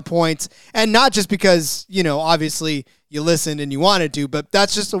backed our points, and not just because obviously you listened and you wanted to, but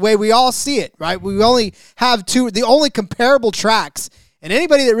that's just the way we all see it, right? We only have the only comparable tracks, and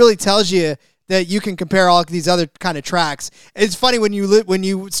anybody that really tells you that you can compare all these other kind of tracks. It's funny when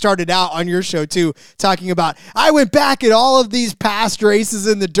you started out on your show too, talking about, I went back at all of these past races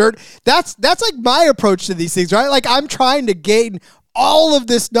in the dirt. That's like my approach to these things, right? Like, I'm trying to gain all of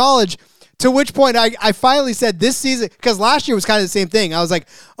this knowledge, to which point I finally said this season, because last year was kind of the same thing. I was like,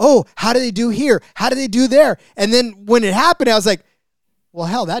 oh, how do they do here? How do they do there? And then when it happened, I was like, well,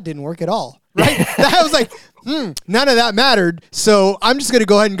 hell, that didn't work at all, right? I was like, none of that mattered. So I'm just going to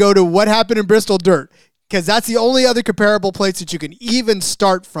go ahead and go to what happened in Bristol dirt, because that's the only other comparable place that you can even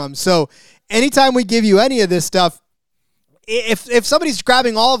start from. So anytime we give you any of this stuff, if somebody's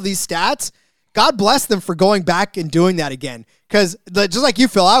grabbing all of these stats, God bless them for going back and doing that again. Because just like you,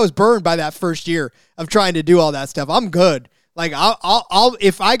 Phil, I was burned by that first year of trying to do all that stuff. I'm good. Like, I'll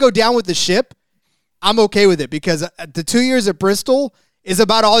if I go down with the ship, I'm okay with it, because the 2 years at Bristol is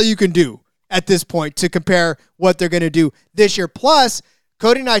about all you can do at this point to compare what they're going to do this year. Plus,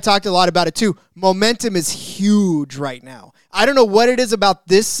 Cody and I talked a lot about it too. Momentum is huge right now. I don't know what it is about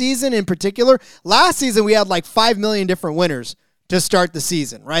this season in particular. Last season, we had like 5 million different winners to start the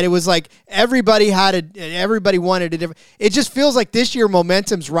season, right? It was like everybody wanted a different. It just feels like this year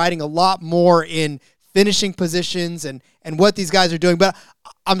momentum's riding a lot more in finishing positions and what these guys are doing. But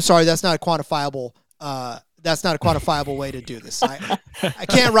I'm sorry, that's not a quantifiable way to do this. I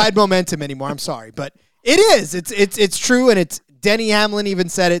can't ride momentum anymore. I'm sorry, but it is. It's true, and it's Denny Hamlin even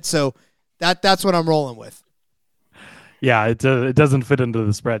said it. So that's what I'm rolling with. Yeah, it doesn't fit into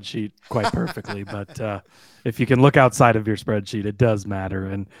the spreadsheet quite perfectly, but if you can look outside of your spreadsheet, it does matter.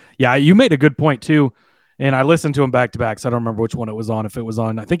 And yeah, you made a good point too. And I listened to him back to back, so I don't remember which one it was on. If it was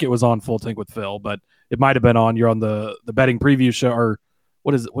on, I think it was on Full Tank with Phil, but it might have been on. You're on the betting preview show, or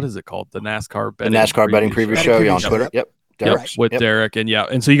what is it called? The NASCAR betting preview show. You're on Twitter. Yep. With Derek, and yeah,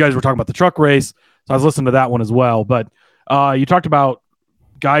 and so you guys were talking about the truck race. So I was listening to that one as well. But you talked about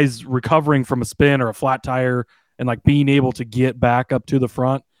guys recovering from a spin or a flat tire and like being able to get back up to the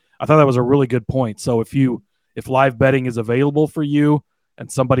front. I thought that was a really good point. So if live betting is available for you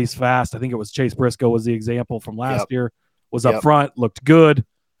and somebody's fast, I think it was Chase Briscoe was the example from last year, was up front, looked good.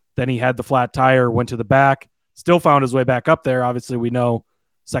 Then he had the flat tire, went to the back, still found his way back up there. Obviously, we know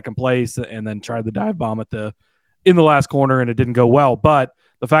second place, and then tried the dive bomb in the last corner, and it didn't go well. But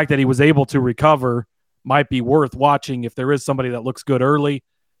the fact that he was able to recover might be worth watching. If there is somebody that looks good early,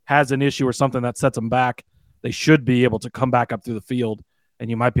 has an issue or something that sets them back, they should be able to come back up through the field, and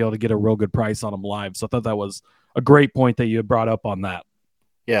you might be able to get a real good price on them live. So I thought that was a great point that you had brought up on that.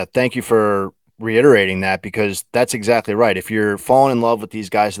 Yeah, thank you for reiterating that, because that's exactly right. If you're falling in love with these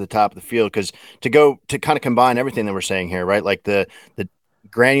guys at the top of the field, because to kind of combine everything that we're saying here, right? Like the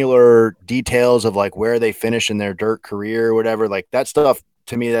granular details of like where they finish in their dirt career or whatever, like that stuff,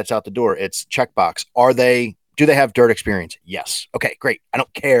 to me, that's out the door. It's checkbox. Do they have dirt experience? Yes. Okay, great. I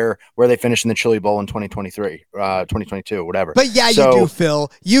don't care where they finish in the Chili Bowl in 2023, 2022, whatever. But yeah, you do, Phil.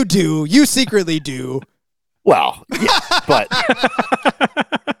 You do. You secretly do. Well, yeah,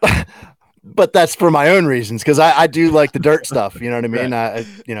 but that's for my own reasons, because I do like the dirt stuff. You know what I mean?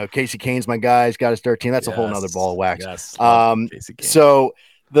 Right. Casey Kane's my guy. He's got his dirt team. That's a whole nother ball of wax. Yes. So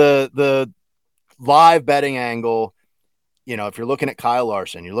the live betting angle, if you're looking at Kyle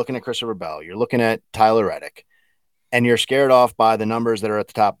Larson, you're looking at Christopher Bell, you're looking at Tyler Reddick, and you're scared off by the numbers that are at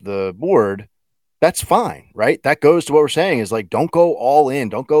the top of the board, that's fine, right? That goes to what we're saying is like, don't go all in.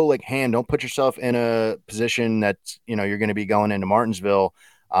 Don't go like hand. Don't put yourself in a position that's, you're going to be going into Martinsville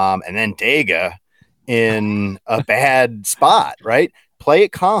and then Dega in a bad spot, right? Play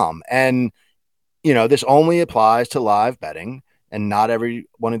it calm. And, this only applies to live betting, and not every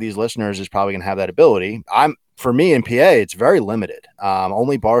one of these listeners is probably going to have that ability. For me in PA, it's very limited.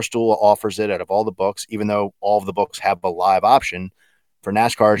 Only Barstool offers it out of all the books, even though all of the books have a live option. For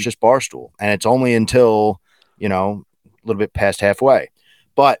NASCAR, it's just Barstool, and it's only until, a little bit past halfway.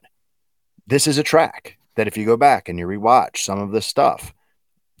 But this is a track that if you go back and you rewatch some of this stuff,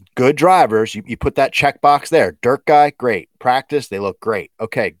 good drivers, you put that checkbox there. Dirt guy, great. Practice, they look great.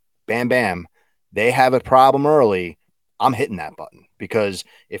 Okay, bam, bam. They have a problem early. I'm hitting that button, because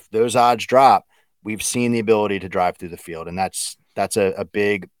if those odds drop, we've seen the ability to drive through the field, and that's a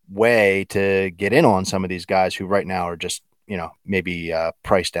big way to get in on some of these guys who right now are just, maybe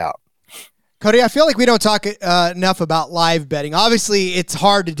priced out. Cody, I feel like we don't talk enough about live betting. Obviously, it's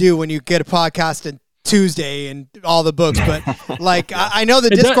hard to do when you get a podcast on Tuesday and all the books, but like I know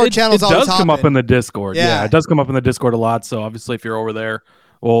the Discord channels always does come up in the Discord. Yeah. It does come up in the Discord a lot. So obviously, if you're over there,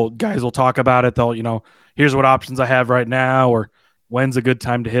 well, guys will talk about it. They'll, here's what options I have right now, or when's a good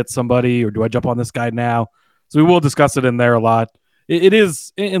time to hit somebody, or do I jump on this guy now? So we will discuss it in there a lot. It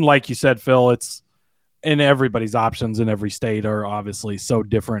is, and like you said, Phil, it's in everybody's options in every state are obviously so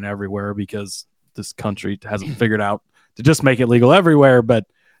different everywhere because this country hasn't figured out to just make it legal everywhere. But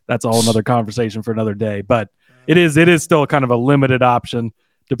that's a whole another conversation for another day. But it is still kind of a limited option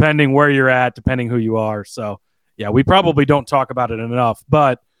depending where you're at, depending who you are. So yeah, we probably don't talk about it enough.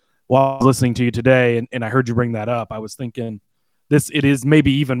 But while I was listening to you today, and I heard you bring that up, I was thinking it is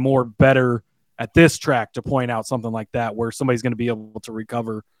maybe even more better at this track to point out something like that where somebody's going to be able to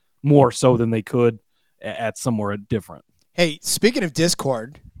recover more so than they could at somewhere different. Hey, speaking of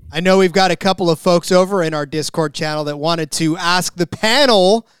Discord, I know we've got a couple of folks over in our Discord channel that wanted to ask the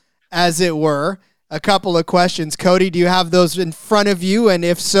panel, as it were, a couple of questions. Cody, do you have those in front of you? And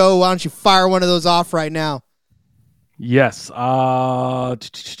if so, why don't you fire one of those off right now? Yes. He's got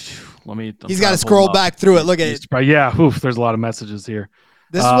to scroll back through it. Look at it. Yeah. Oof, there's a lot of messages here.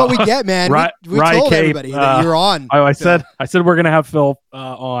 This is what we get, man. We told everybody that you're on. I said we're gonna have Phil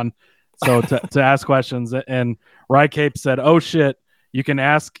on, so to ask questions. And Rye Cape said, "Oh shit, you can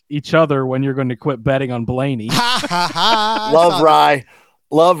ask each other when you're going to quit betting on Blaney." Love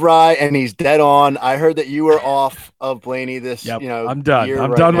Rye, and he's dead on. I heard that you were off of Blaney this. Yep, I'm done.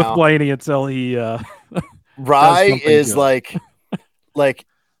 I'm done with Blaney until he. Rye is good. like.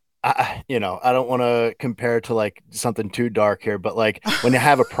 I don't want to compare to like something too dark here, but like when you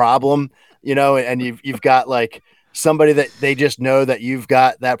have a problem, and you've got like somebody that they just know that you've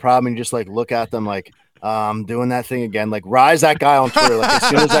got that problem, and you just like look at them like, doing that thing again. Like Rye's that guy on Twitter. Like as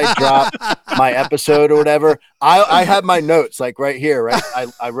soon as I drop my episode or whatever, I have my notes like right here, right?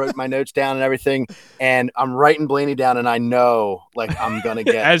 I wrote my notes down and everything, and I'm writing Blaney down, and I know like I'm gonna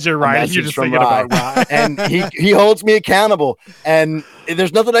get as you're writing, you're just thinking about Rye, and he holds me accountable, and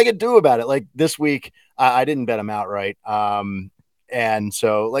there's nothing I can do about it. Like this week, I didn't bet him outright, and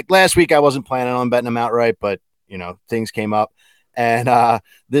so like last week I wasn't planning on betting him outright, but things came up. And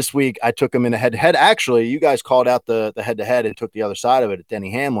this week I took him in a head-to-head. Actually, you guys called out the head-to-head and took the other side of it at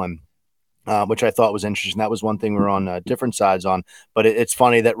Denny Hamlin, which I thought was interesting. That was one thing we were on different sides on. But it's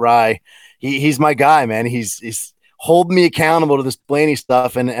funny that Rye, he's my guy, man. He's holding me accountable to this Blaney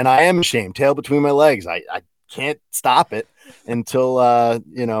stuff, and I am ashamed, tail between my legs. I can't stop it until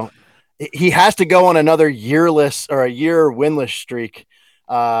he has to go on another year winless streak.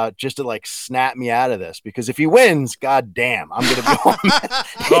 Just to like snap me out of this, because if he wins, god damn, I'm gonna be on him.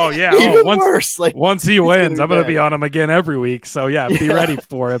 Oh yeah, worse. Like once he wins, I'm gonna be on him again every week. So yeah, be ready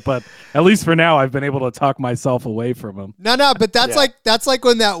for it. But at least for now, I've been able to talk myself away from him. No, but that's like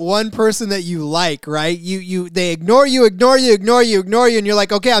when that one person that you like, right? They ignore you, and you're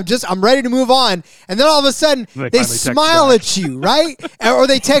like, okay, I'm ready to move on, and then all of a sudden they smile at you, right? Or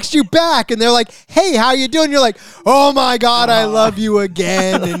they text you back, and they're like, hey, how you doing? You're like, oh my god, I love you again.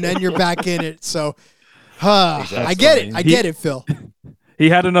 And then you're back in it. So I get it. I get it, Phil.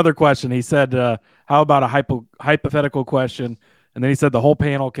 He had another question. He said, how about a hypothetical question? And then he said the whole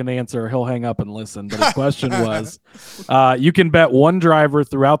panel can answer. He'll hang up and listen. But his question was, you can bet one driver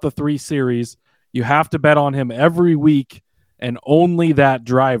throughout the 3 series. You have to bet on him every week and only that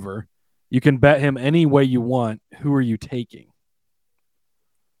driver. You can bet him any way you want. Who are you taking?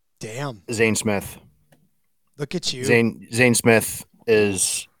 Damn. Zane Smith. Look at you. Zane Smith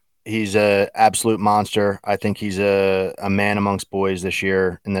he's a absolute monster. I think he's a man amongst boys this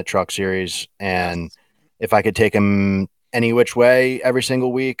year in that truck series. And if I could take him any which way every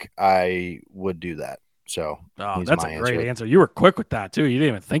single week, I would do that. So that's a great answer. You were quick with that too. You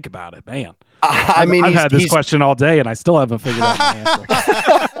didn't even think about it, man. I mean, I've had this question all day and I still haven't figured out my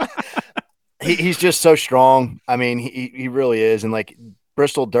answer. He's just so strong. I mean, he really is. And like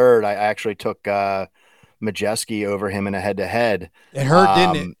Bristol Dirt, I actually took Majeski over him in a head-to-head. It hurt,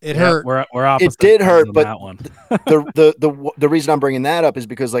 didn't it? It hurt. We're opposite. It did hurt, but that one. the reason I'm bringing that up is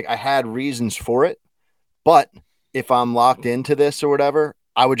because like I had reasons for it, but if I'm locked into this or whatever,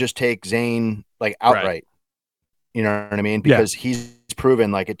 I would just take Zane like outright. Right. You know what I mean? Because he's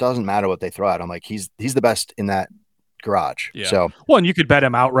proven like it doesn't matter what they throw at him. Like he's the best in that garage. Yeah. So and you could bet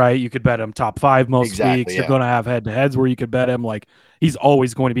him outright. You could bet him top 5 most weeks. You're going to have head-to-heads where you could bet him. Like he's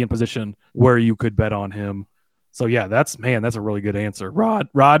always going to be in position where you could bet on him. So yeah, that's a really good answer. Rod,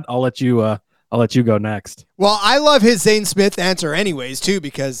 I'll let you go next. Well, I love his Zane Smith answer anyways too,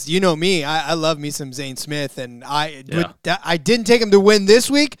 because you know me, I love me some Zane Smith, and I didn't take him to win this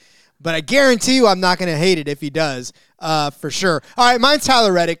week, but I guarantee you I'm not going to hate it if he does, for sure. All right, mine's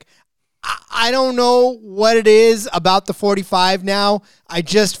Tyler Reddick. I don't know what it is about the 45 now. I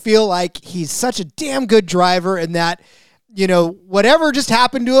just feel like he's such a damn good driver, and that, whatever just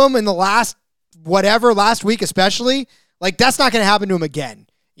happened to him in the last week especially, like that's not going to happen to him again.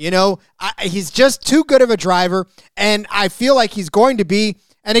 He's just too good of a driver, and I feel like he's going to be.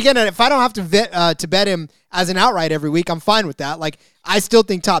 And again, if I don't have to bet him as an outright every week, I'm fine with that. Like, I still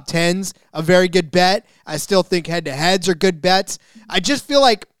think top 10's a very good bet. I still think head-to-heads are good bets. I just feel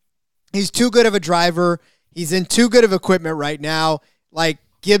like he's too good of a driver. He's in too good of equipment right now. Like,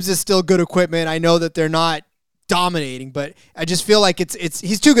 Gibbs is still good equipment. I know that they're not dominating, but I just feel like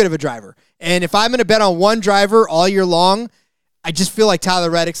he's too good of a driver. And if I'm going to bet on one driver all year long, I just feel like Tyler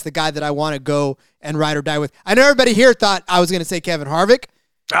Reddick's the guy that I want to go and ride or die with. I know everybody here thought I was going to say Kevin Harvick.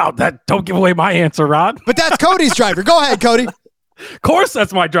 Oh, don't give away my answer, Rod. But that's Cody's driver. Go ahead, Cody. Of course,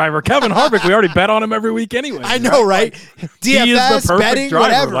 that's my driver, Kevin Harvick. We already bet on him every week anyway. I know, right? Like, DFS, he is the perfect betting, driver.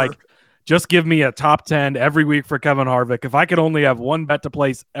 whatever. Like, just give me a top 10 every week for Kevin Harvick. If I could only have one bet to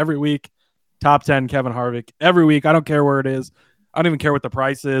place every week, top 10 Kevin Harvick every week. I don't care where it is. I don't even care what the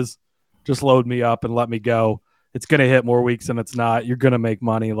price is. Just load me up and let me go. It's going to hit more weeks than it's not. You're going to make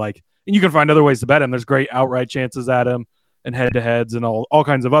money. Like, and you can find other ways to bet him. There's great outright chances at him and head-to-heads and all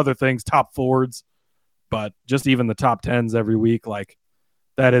kinds of other things, top Fords. But just even the top 10s every week, like,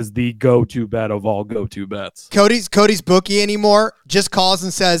 that is the go-to bet of all go-to bets. Cody's bookie anymore just calls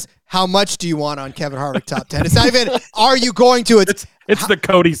and says, how much do you want on Kevin Harvick top 10? It's not even, are you going to? It's the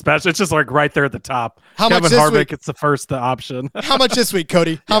Cody special. It's just like right there at the top. Kevin Harvick, week? It's the first option. How much this week,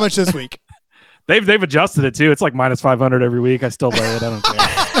 Cody? How much this week? They've adjusted it too. It's like minus 500 every week. I still play it. I don't care.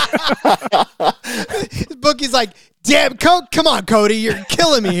 Bookie's like, damn, come on, Cody. You're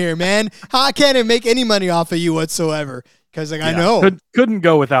killing me here, man. I can't make any money off of you whatsoever. Because I know. Couldn't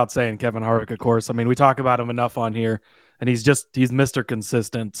go without saying Kevin Harvick, of course. I mean, we talk about him enough on here, and he's Mr.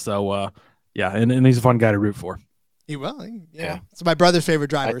 Consistent. So, and he's a fun guy to root for. Yeah. It's my brother's favorite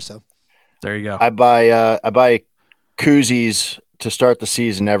driver, so. There you go. I buy koozies to start the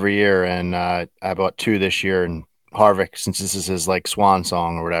season every year, and I bought 2 this year, and Harvick, since this is his like swan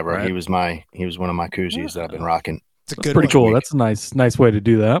song or whatever, right. he was one of my koozies that I've been rocking. It's a good pretty one. cool. That's a nice way to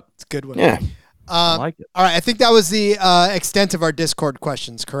do that. It's a good one. Yeah. I like it. All right, I think that was the extent of our Discord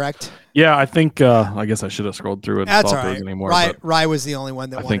questions, correct? Yeah, I think. I guess I should have scrolled through it. That's all right. Anymore, Rye was the only one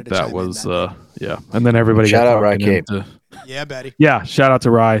that I wanted think to that chime was. in Yeah, and then everybody. Shout out Rye Cape. Yeah, Betty. Yeah, shout out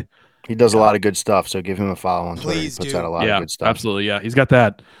to Rye. He does a lot of good stuff, so give him a follow on Twitter. Please He puts do. out a lot of good stuff. Absolutely. Yeah, he's got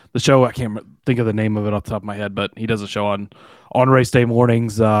that. The show, I can't think of the name of it off the top of my head, but he does a show on race day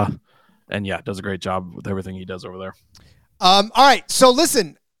mornings, and does a great job with everything he does over there. All right, so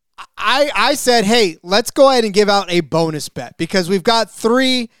listen. I said, hey, let's go ahead and give out a bonus bet because we've got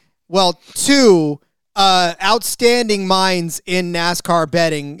 2 outstanding minds in NASCAR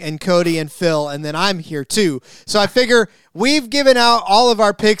betting, and Cody and Phil, and then I'm here too. So I figure we've given out all of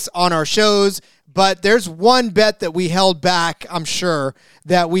our picks on our shows, but there's one bet that we held back, I'm sure,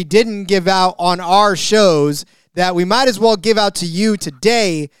 that we didn't give out on our shows that we might as well give out to you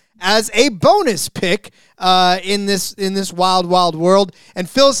today as a bonus pick in this wild, wild world. And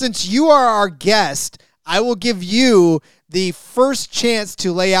Phil, since you are our guest, I will give you the first chance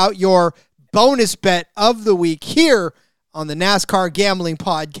to lay out your bonus bet of the week here on the NASCAR Gambling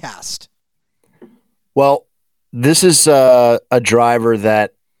Podcast. Well, this is a driver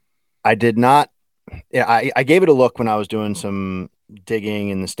that I did not. Yeah, I gave it a look when I was doing some digging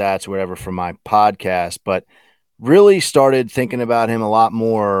in the stats or whatever for my podcast, but really started thinking about him a lot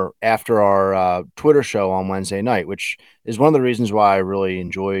more after our Twitter show on Wednesday night, which is one of the reasons why I really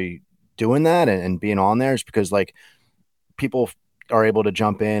enjoy doing that and being on there, is because like people are able to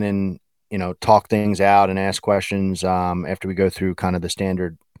jump in and, talk things out and ask questions after we go through kind of the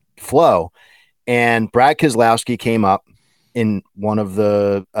standard flow. And Brad Keselowski came up in one of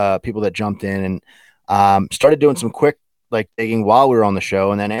the people that jumped in and started doing some quick digging while we were on the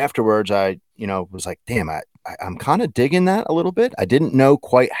show. And then afterwards I, was like, damn, I'm kind of digging that a little bit. I didn't know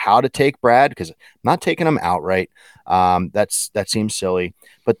quite how to take Brad because I'm not taking him outright. That seems silly,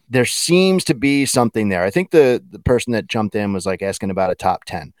 but there seems to be something there. I think the person that jumped in was like asking about a top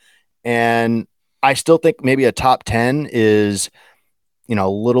 10. And I still think maybe a top 10 is, a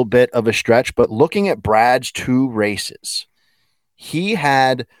little bit of a stretch, but looking at Brad's 2 races, he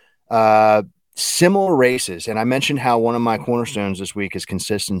had similar races. And I mentioned how one of my cornerstones this week is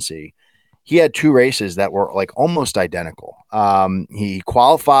consistency. He had 2 races that were like almost identical. He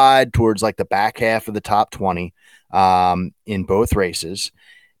qualified towards like the back half of the top 20 in both races.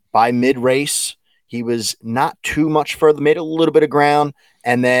 By mid race, he was not too much further, made a little bit of ground,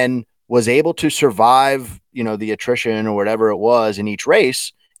 and then was able to survive, the attrition or whatever it was in each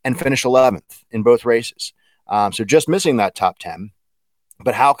race and finish 11th in both races. So just missing that top 10.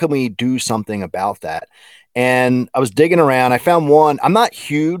 But how can we do something about that? And I was digging around. I found one. I'm not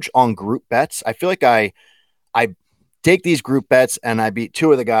huge on group bets. I feel like I take these group bets and I beat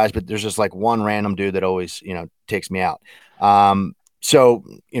two of the guys, but there's just like one random dude that always, takes me out. So,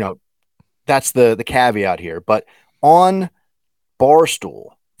 that's the caveat here. But on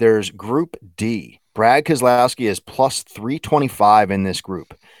Barstool, there's Group D. Brad Keselowski is plus 325 in this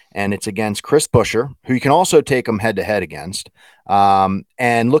group, and it's against Chris Buescher, who you can also take him head-to-head against. And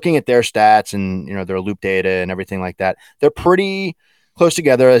looking at their stats and, their loop data and everything like that, they're pretty close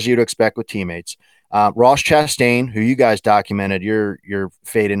together, as you'd expect with teammates. Ross Chastain, who you guys documented, you're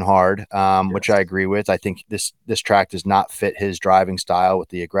fading hard, yes. Which I agree with. I think this track does not fit his driving style with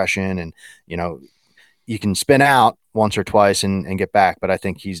the aggression, and you can spin out once or twice and get back, but I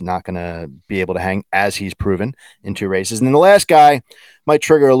think he's not going to be able to hang, as he's proven in 2 races. And then the last guy might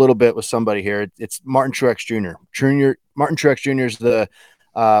trigger a little bit with somebody here. It's Martin Truex Jr. Martin Truex Jr. is the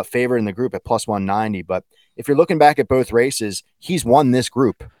favorite in the group at plus 190, but if you're looking back at both races, he's won this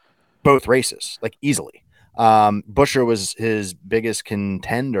group both races, like easily. Buescher was his biggest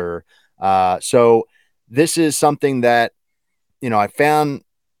contender. So this is something that, I found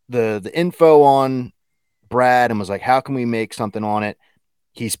the info on Brad and was like, how can we make something on it?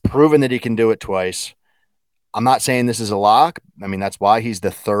 He's proven that he can do it twice. I'm not saying this is a lock. I mean, that's why he's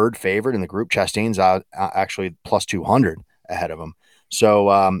the third favorite in the group. Chastain's actually plus 200 ahead of him. So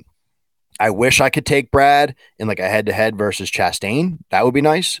I wish I could take Brad in like a head-to-head versus Chastain. That would be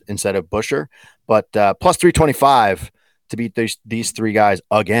nice instead of Buescher. But plus 325 to beat these 3 guys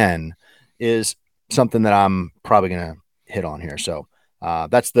again is something that I'm probably going to hit on here. So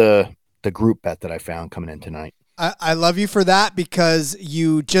that's the group bet that I found coming in tonight. I love you for that, because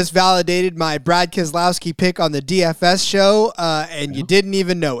you just validated my Brad Keselowski pick on the DFS show, and you didn't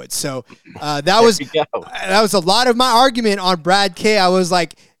even know it. So that was a lot of my argument on Brad K. I was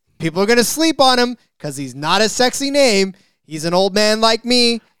like, people are going to sleep on him because he's not a sexy name. He's an old man like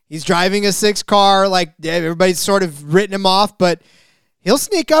me. He's driving a 6 car. Like, everybody's sort of written him off, but he'll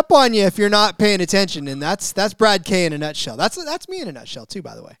sneak up on you if you're not paying attention. And that's Brad K in a nutshell. That's me in a nutshell too,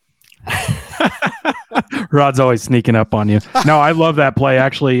 by the way. Rod's always sneaking up on you. No, I love that play,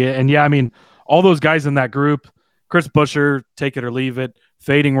 actually. And yeah, I mean, all those guys in that group, Chris Buescher, take it or leave it,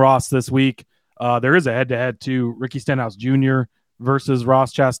 fading Ross this week. There is a head-to-head too. Ricky Stenhouse Jr. versus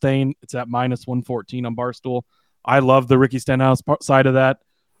Ross Chastain. It's at minus 114 on Barstool. I love the Ricky Stenhouse side of that.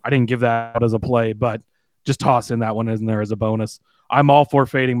 I didn't give that out as a play, but just toss in that one in there as a bonus. I'm all for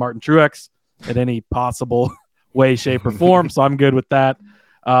fading Martin Truex in any possible way, shape, or form, so I'm good with that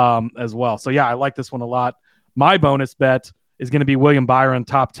as well. So yeah, I like this one a lot. My bonus bet is going to be William Byron,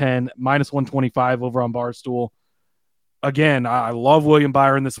 top 10, minus 125 over on Barstool. Again, I love William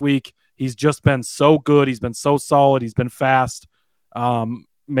Byron this week. He's just been so good. He's been so solid. He's been fast.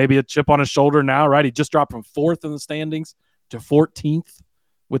 Maybe a chip on his shoulder now, right? He just dropped from 4th in the standings to 14th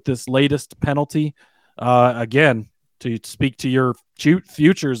with this latest penalty. Again, to speak to your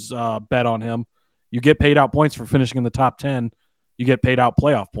futures bet on him, you get paid out points for finishing in the top 10. You get paid out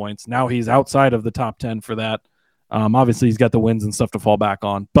playoff points. Now he's outside of the top 10 for that. Obviously, he's got the wins and stuff to fall back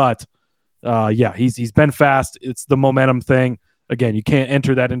on. But, yeah, he's been fast. It's the momentum thing. Again, you can't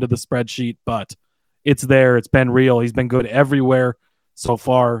enter that into the spreadsheet, but it's there. It's been real. He's been good everywhere so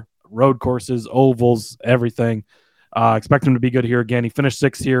far. Road courses, ovals, everything. Expect him to be good here again. He finished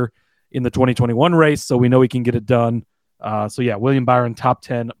 6th here in the 2021 race, so we know he can get it done. So, yeah, William Byron, top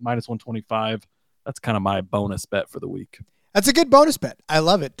 10, minus 125. That's kind of my bonus bet for the week. That's a good bonus bet. I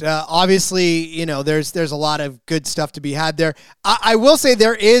love it. Obviously, there's a lot of good stuff to be had there. I will say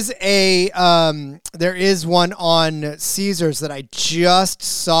there is one on Caesars that I just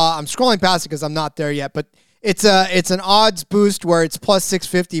saw. I'm scrolling past it because I'm not there yet, but it's an odds boost where it's plus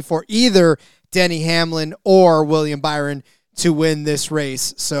 650 for either Denny Hamlin or William Byron to win this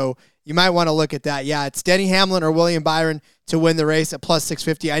race. So you might want to look at that. Yeah, it's Denny Hamlin or William Byron to win the race at plus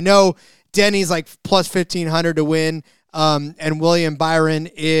 650. I know Denny's like plus 1,500 to win. And William Byron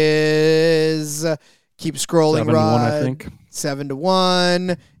is keep scrolling, 7-1, Rod. I think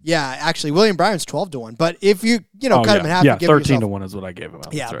 7-1. Yeah, actually, William Byron's 12-1. But if you cut him in half, yeah, give 13-1 is what I gave him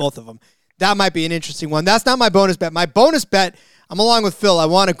out. Yeah, right. both of them. That might be an interesting one. That's not my bonus bet. My bonus bet, I'm along with Phil. I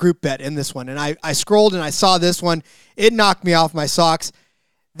want a group bet in this one, and I scrolled and I saw this one. It knocked me off my socks.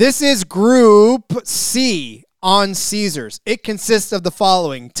 This is Group C on Caesars. It consists of the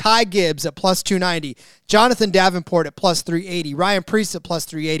following: Ty Gibbs at plus 290, Jonathan Davenport at plus 380, Ryan Preece at plus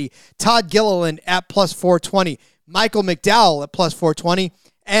 380, Todd Gilliland at plus 420, Michael McDowell at plus 420,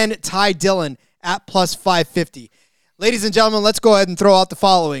 and Ty Dillon at plus 550. Ladies and gentlemen, let's go ahead and throw out the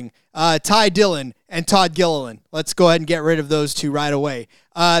following. Ty Dillon and Todd Gilliland. Let's go ahead and get rid of those two right away.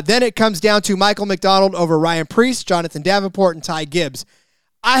 Then it comes down to Michael McDowell over Ryan Preece, Jonathan Davenport, and Ty Gibbs.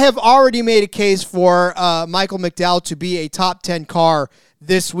 I have already made a case for Michael McDowell to be a top 10 car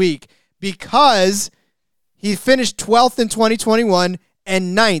this week because he finished 12th in 2021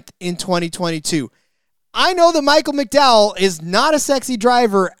 and 9th in 2022. I know that Michael McDowell is not a sexy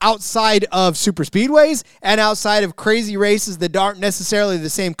driver outside of super speedways and outside of crazy races that aren't necessarily the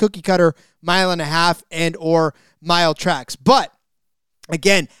same cookie cutter mile and a half and or mile tracks. But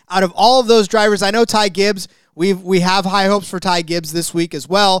again, out of all of those drivers, I know Ty Gibbs, we have high hopes for Ty Gibbs this week as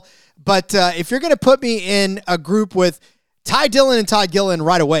well. But if you're going to put me in a group with Ty Dillon and Todd Gilliland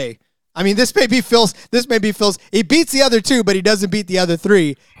right away, I mean, this may be Phil's. He beats the other two, but he doesn't beat the other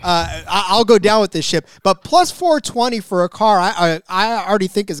three. I'll go down with this ship. But plus 420 for a car, I already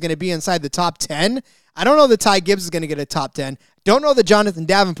think is going to be inside the top 10. I don't know that Ty Gibbs is going to get a top 10. Don't know that Jonathan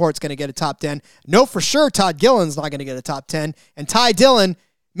Davenport's going to get a top 10. Know for sure Todd Gilliland's not going to get a top 10. And Ty Dillon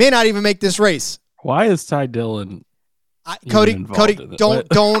may not even make this race. Why is Ty Dillon? Cody,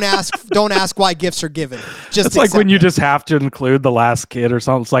 don't ask why gifts are given. It's like when you just have to include the last kid or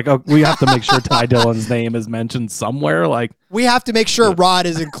something. It's like, oh, we have to make sure Ty Dillon's name is mentioned somewhere. Like we have to make sure Rod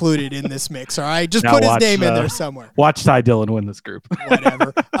is included in this mix. All right, just put his name in there somewhere. Watch Ty Dillon win this group.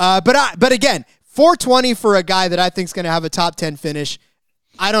 Whatever. But again, 420 for a guy that I think is going to have a top 10 finish.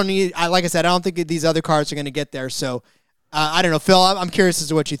 Like I said, I don't think these other cars are going to get there. So I don't know, Phil. I'm curious as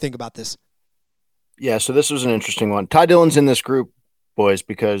to what you think about this. Yeah, so this was an interesting one. Ty Dillon's in this group, boys,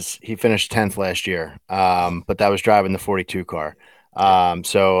 because he finished 10th last year, but that was driving the 42 car.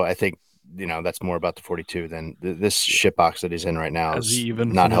 So I think, that's more about the 42 than this shitbox that he's in right now. Has he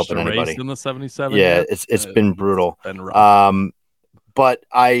even not helping anybody. In the 77? Yeah, it's been brutal. Been rough. But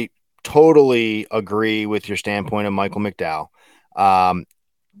I totally agree with your standpoint of Michael McDowell.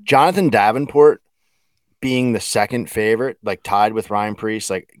 Jonathan Davenport being the second favorite, like tied with Ryan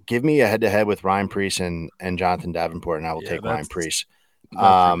Preece, like give me a head-to-head with Ryan Preece and Jonathan Davenport, and I will take Ryan Preece.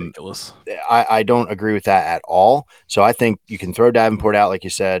 Ridiculous. I don't agree with that at all. So I think you can throw Davenport out, like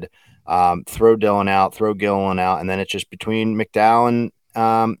you said, throw Dillon out, throw Gilliland out, and then it's just between McDowell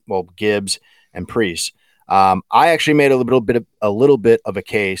and Gibbs and Preece. I actually made a little bit of a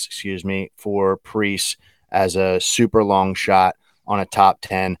case, for Preece as a super long shot on a top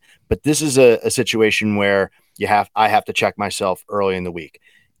 10. But this is a situation where I have to check myself early in the week.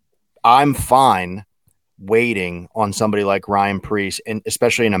 I'm fine waiting on somebody like Ryan Preece, and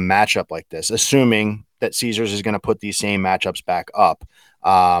especially in a matchup like this, assuming that Caesars is going to put these same matchups back up,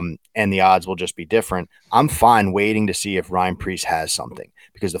 and the odds will just be different. I'm fine waiting to see if Ryan Preece has something,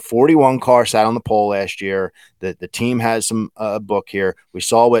 because the 41 car sat on the pole last year. The team has some book here. We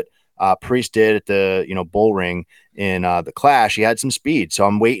saw what Preece did at the bull ring in the Clash. He had some speed, so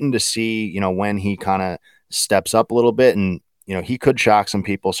I'm waiting to see when he kind of steps up a little bit, and he could shock some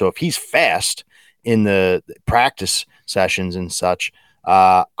people. So if he's fast in the practice sessions and such,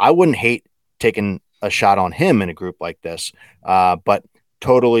 I wouldn't hate taking a shot on him in a group like this. But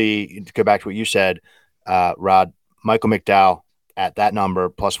totally, to go back to what you said, Rod, Michael McDowell at that number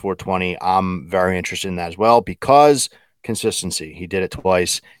plus 420, I'm very interested in that as well, because consistency. He did it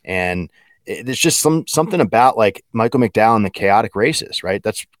twice, and there's just something about like Michael McDowell in the chaotic races, right?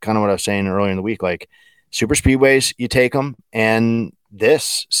 That's kind of what I was saying earlier in the week. Like super speedways, you take them, and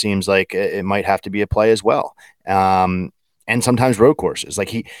this seems like it might have to be a play as well. And sometimes road courses,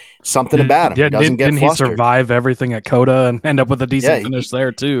 like something about him. Yeah, he doesn't get flustered. He survive everything at Coda and end up with a decent finish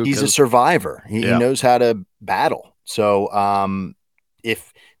there too? He's a survivor. He knows how to battle. So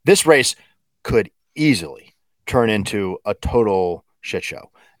if this race could easily turn into a total shit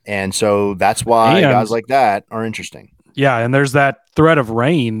show. And so that's why guys like that are interesting. Yeah, and there's that threat of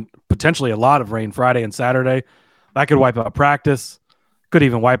rain, potentially a lot of rain Friday and Saturday. That could wipe out practice, could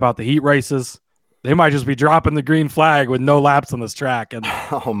even wipe out the heat races. They might just be dropping the green flag with no laps on this track. And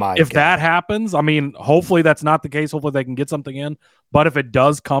if that happens, I mean, hopefully that's not the case. Hopefully they can get something in. But if it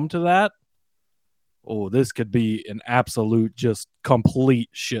does come to that, this could be an absolute just complete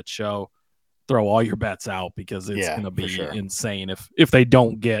shit show. Throw all your bets out, because it's going to be insane if they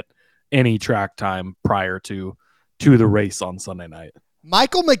don't get any track time prior to the race on Sunday night.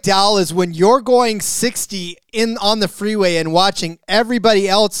 Michael McDowell is when you're going 60 on the freeway and watching everybody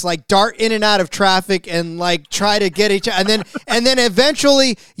else like dart in and out of traffic and like try to get each other, and then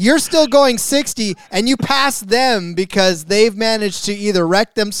eventually you're still going 60 and you pass them because they've managed to either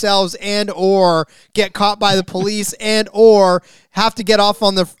wreck themselves and or get caught by the police and or have to get off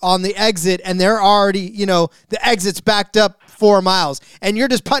on the exit, and they're already, the exit's backed up 4 miles, and you're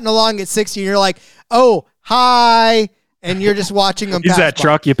just putting along at 60, and you're like, oh, hi. And you're just watching them He's pass that by.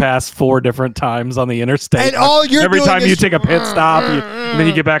 truck you pass 4 different times on the interstate. And all you're every doing time is you take a pit stop, and then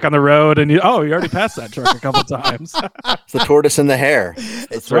you get back on the road, and you already passed that truck a couple times. It's the tortoise and the hare.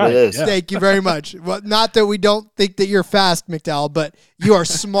 That's what right, it is. yeah. Thank you very much. Well, not that we don't think that you're fast, McDowell, but you are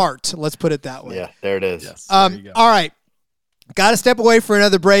smart. Let's put it that way. Yeah, there it is. Yes, there you go. All right. Got to step away for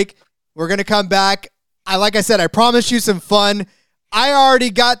another break. We're going to come back. Like I said, I promised you some fun. I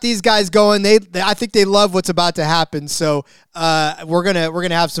already got these guys going. I think they love what's about to happen. So we're gonna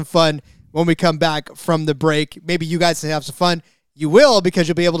have some fun when we come back from the break. Maybe you guys can have some fun. You will, because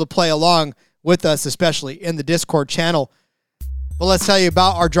you'll be able to play along with us, especially in the Discord channel. But let's tell you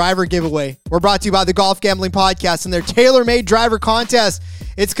about our driver giveaway. We're brought to you by the Golf Gambling Podcast and their tailor-made driver contest.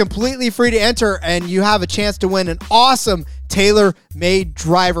 It's completely free to enter, and you have a chance to win an awesome tailor-made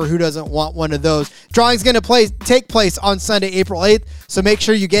driver. Who doesn't want one of those? Drawing's going to take place on Sunday, April 8th, so make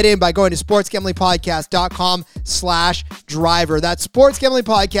sure you get in by going to sportsgamblingpodcast.com/driver. That's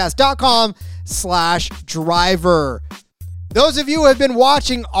sportsgamblingpodcast.com/driver. Those of you who have been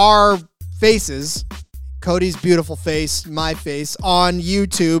watching our faces, Cody's beautiful face, my face, on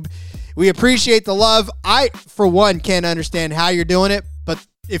YouTube, we appreciate the love. I, for one, can't understand how you're doing it, but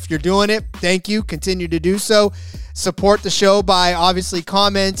if you're doing it, thank you. Continue to do so. Support the show by obviously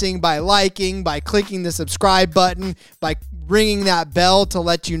commenting, by liking, by clicking the subscribe button, by ringing that bell to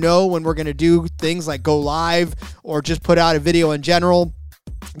let you know when we're going to do things like go live or just put out a video in general.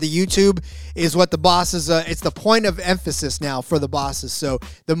 The YouTube is what the bosses, it's the point of emphasis now for the bosses. So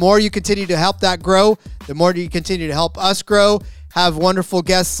the more you continue to help that grow, the more you continue to help us grow, have wonderful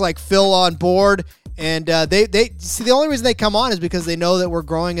guests like Phil on board. And they see, the only reason they come on is because they know that we're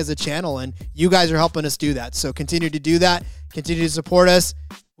growing as a channel, and you guys are helping us do that. So continue to do that. Continue to support us.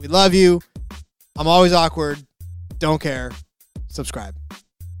 We love you. I'm always awkward. Don't care. Subscribe.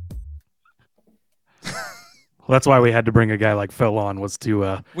 Well, that's why we had to bring a guy like Phil on, was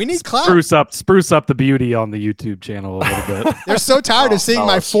to We need clout. spruce up the beauty on the YouTube channel a little bit. They're so tired of seeing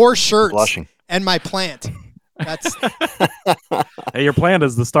my 4 shirts Blushing. and my plant. That's Hey, your plant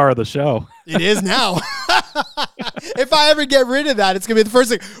is the star of the show. it is now. If I ever get rid of that, it's gonna be the first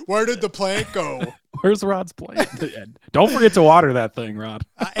thing. Where did the plant go? Where's Rod's plant? Don't forget to water that thing, Rod.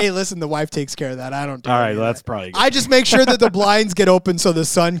 Hey, listen, the wife takes care of that. I don't do All any right, of that's that. probably good. I just make sure that the blinds get open so the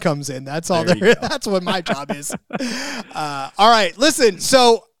sun comes in. That's all There you there. go. That's what my job is. All right, listen.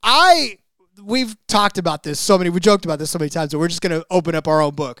 So we've talked about this we joked about this so many times, but we're just going to open up our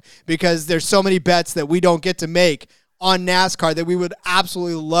own book because there's so many bets that we don't get to make on NASCAR that we would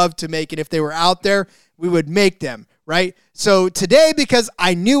absolutely love to make. And if they were out there, we would make them, right? So today, because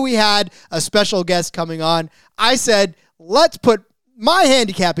I knew we had a special guest coming on, I said, let's put my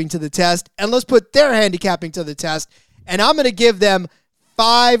handicapping to the test and let's put their handicapping to the test. And I'm going to give them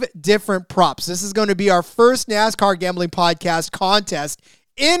 5 different props. This is going to be our first NASCAR Gambling Podcast contest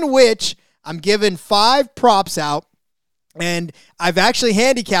in which I'm giving 5 props out, and I've actually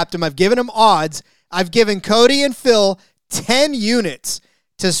handicapped them. I've given them odds. I've given Cody and Phil 10 units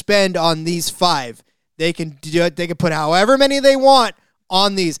to spend on these 5. They can do it. They can put however many they want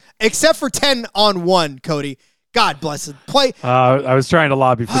on these, except for 10 on 1, Cody. God bless it. Play. I was trying to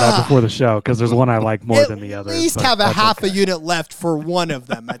lobby for that before the show because there's one I like more than the other. At least have a half a unit left for one of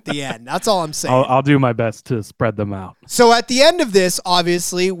them at the end. That's all I'm saying. I'll do my best to spread them out. So at the end of this,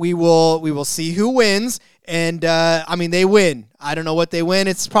 obviously, we will see who wins. And, I mean, they win. I don't know what they win.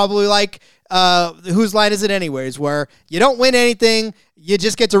 It's probably like Whose Line Is It Anyways, where you don't win anything. You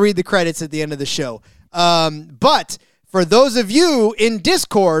just get to read the credits at the end of the show. But for those of you in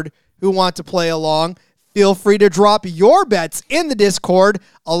Discord who want to play along, feel free to drop your bets in the Discord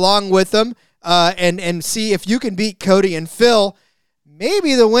along with them and see if you can beat Cody and Phil.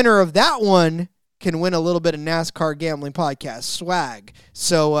 Maybe the winner of that one can win a little bit of NASCAR Gambling Podcast swag.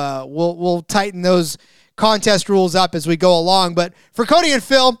 So we'll tighten those contest rules up as we go along. But for Cody and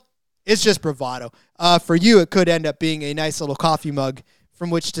Phil, it's just bravado. For you, it could end up being a nice little coffee mug from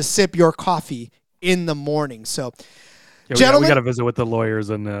which to sip your coffee in the morning. So, Yeah, gentlemen, we got to visit with the lawyers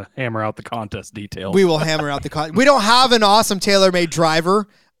and hammer out the contest details. we will hammer out the contest. We don't have an awesome tailor-made driver.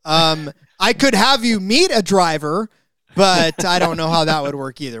 I could have you meet a driver, but I don't know how that would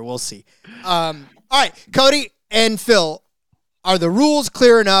work either. We'll see. All right, Cody and Phil, are the rules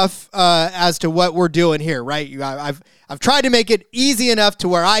clear enough as to what we're doing here, right? I've tried to make it easy enough to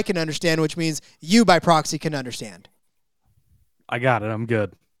where I can understand, which means you by proxy can understand. I got it. I'm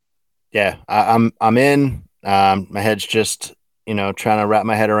good. Yeah, I'm in. My head's just, trying to wrap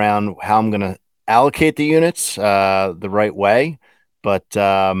my head around how I'm going to allocate the units the right way. But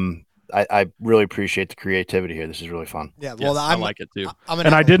I really appreciate the creativity here. This is really fun. Yeah, well, I like it too.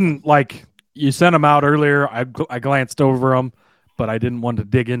 And I didn't like you sent them out earlier. I glanced over them, but I didn't want to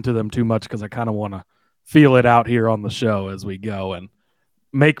dig into them too much because I kind of want to feel it out here on the show as we go and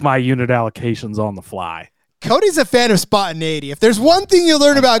make my unit allocations on the fly. Cody's a fan of spontaneity. If there's one thing you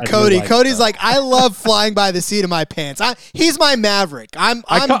learn about Cody, Cody's like, I love flying by the seat of my pants. He's my maverick.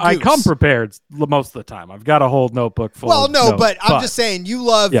 I come prepared most of the time. I've got a whole notebook full. Well, of no, notes, but I'm just saying you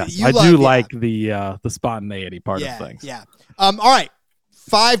love. Yes, I do like the spontaneity part of things. Yeah. All right.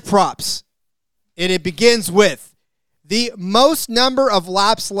 5 props, and it begins with the most number of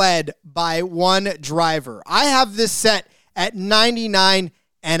laps led by one driver. I have this set at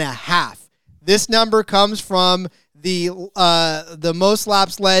 99.5. This number comes from the most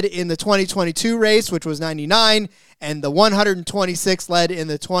laps led in the 2022 race, which was 99, and the 126 led in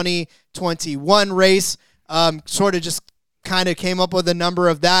the 2021 race. Sort of just kind of came up with a number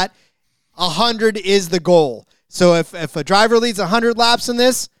of that. 100 is the goal. So if a driver leads 100 laps in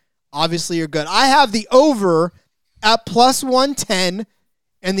this, obviously you're good. I have the over at plus 110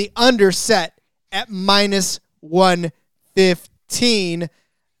 and the under set at minus 115.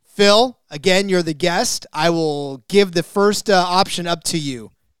 Phil, again, you're the guest. I will give the first option up to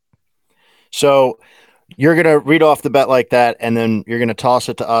you. So you're going to read off the bet like that, and then you're going to toss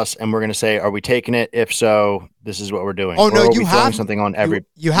it to us, and we're going to say, are we taking it? If so, this is what we're doing. Oh, no, you have something on every.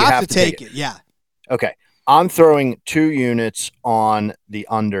 You have to take it. Yeah. Okay. I'm throwing 2 units on the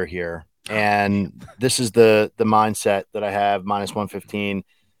under here, and this is the mindset that I have, minus 115.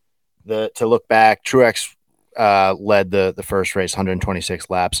 To look back, Truex led the first race, 126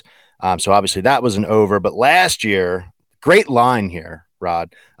 laps. So obviously that was an over. But last year, great line here,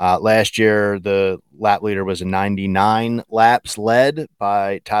 Rod. Last year, the lap leader was a 99 laps led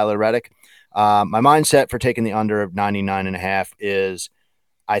by Tyler Reddick. My mindset for taking the under of 99.5 is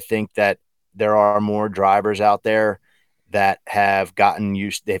I think that there are more drivers out there that have gotten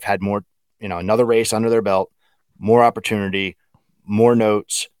used. They've had more, another race under their belt, more opportunity, more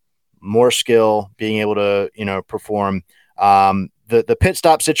notes, more skill, being able to, perform. The pit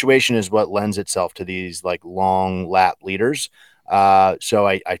stop situation is what lends itself to these like long lap leaders. So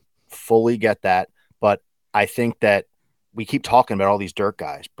I fully get that, but I think that we keep talking about all these dirt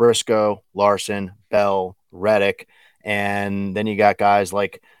guys, Briscoe, Larson, Bell, Reddick, and then you got guys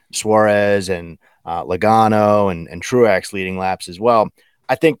like Suarez and Logano and Truex leading laps as well.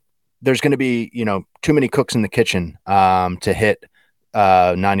 I think there's going to be, too many cooks in the kitchen to hit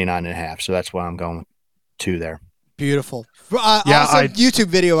 99.5. So that's why I'm going with 2 there. Beautiful. Awesome YouTube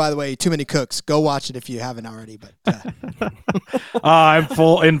video, by the way. Too Many Cooks. Go watch it if you haven't already. But I'm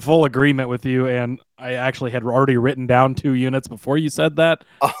in full agreement with you, and I actually had already written down 2 units before you said that.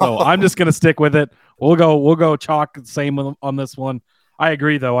 So I'm just gonna stick with it. We'll go chalk same on this one. I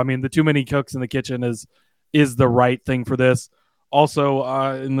agree, though. I mean, the too many cooks in the kitchen is the right thing for this. Also,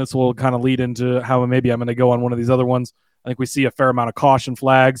 and this will kind of lead into how maybe I'm going to go on one of these other ones. I think we see a fair amount of caution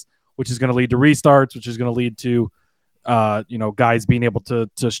flags, which is going to lead to restarts, which is going to lead to guys being able to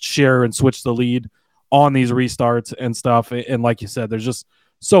share and switch the lead on these restarts and stuff. And like you said, there's just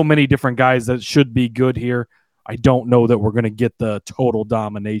so many different guys that should be good here. I don't know that we're going to get the total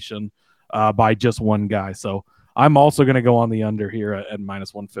domination by just one guy. So I'm also going to go on the under here at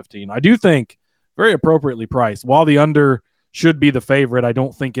minus 115. I do think very appropriately priced. While the under should be the favorite, I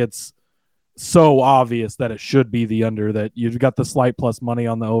don't think it's so obvious that it should be the under, that you've got the slight plus money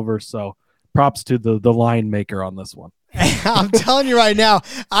on the over. So props to the line maker on this one. I'm telling you right now,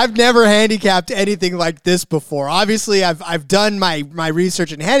 I've never handicapped anything like this before. Obviously, I've done my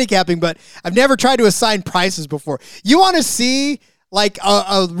research in handicapping, but I've never tried to assign prices before. You want to see like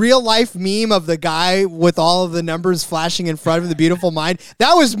a real life meme of the guy with all of the numbers flashing in front of the beautiful mind?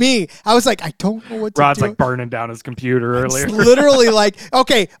 That was me. I was like, I don't know what to do. Rod's like burning down his computer earlier. It's literally like,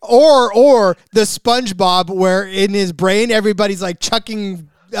 okay, or the SpongeBob where in his brain everybody's like chucking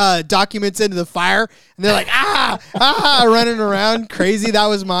documents into the fire and they're like running around crazy. That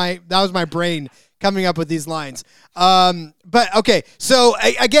was my brain coming up with these lines. But okay, so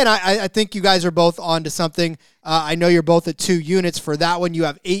again, I think you guys are both onto something. I know you're both at 2 units for that one. You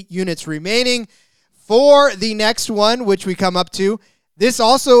have 8 units remaining for the next one, which we come up to. This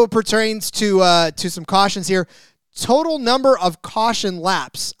also pertains to some cautions here. Total number of caution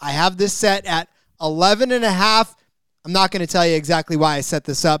laps. I have this set at 11.5. I'm not going to tell you exactly why I set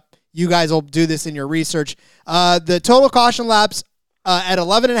this up. You guys will do this in your research. The total caution laps at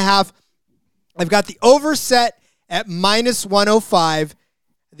 11.5. I've got the over set at minus 105,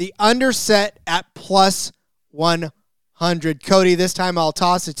 the under set at plus 100. Cody, this time I'll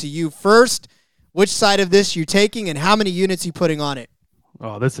toss it to you first. Which side of this you taking and how many units you putting on it?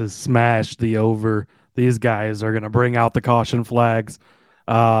 Oh, this is smash the over. These guys are going to bring out the caution flags.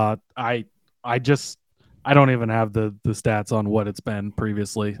 I don't even have the stats on what it's been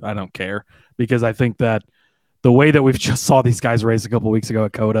previously. I don't care because I think that the way that we've just saw these guys race a couple weeks ago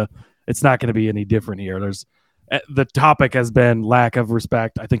at Coda, it's not going to be any different here. The topic has been lack of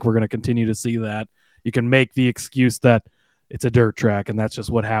respect. I think we're going to continue to see that. You can make the excuse that it's a dirt track, and that's just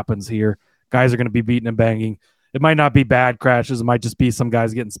what happens here. Guys are going to be beating and banging. It might not be bad crashes. It might just be some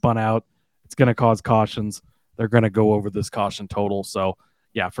guys getting spun out. It's going to cause cautions. They're going to go over this caution total. So,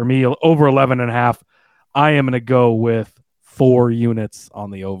 yeah, for me, over 11.5, I am going to go with 4 units on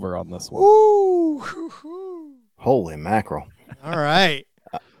the over on this one. Ooh. Holy mackerel. All right.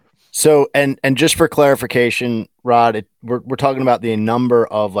 So, and just for clarification, Rod, we're talking about the number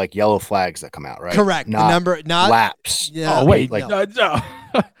of like yellow flags that come out, right? Correct. Not the number, not laps. Yeah. Oh, wait. Like, No.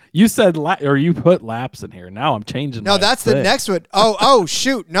 You said or you put laps in here. Now I'm changing. No, that's the next one. Oh,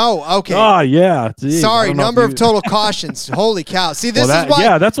 shoot. No. Okay. Oh, yeah. Geez, Sorry. Number of total cautions. Holy cow. See, this is why.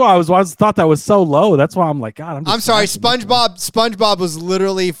 Yeah, that's why I thought that was so low. That's why I'm like, God, I'm sorry. SpongeBob was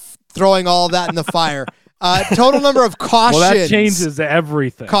literally throwing all of that in the fire. Total number of cautions. Well, that changes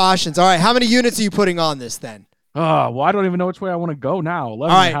everything. Cautions. All right. How many units are you putting on this then? Well, I don't even know which way I want to go now.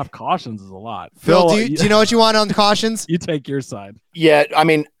 11.5 cautions is a lot. Phil, do you know what you want on the cautions? You take your side. Yeah, I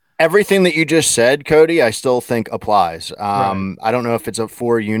mean, everything that you just said, Cody, I still think applies. Right. I don't know if it's a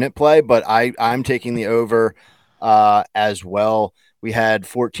 4-unit play, but I'm taking the over as well. We had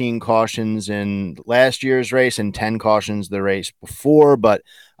 14 cautions in last year's race and 10 cautions the race before, but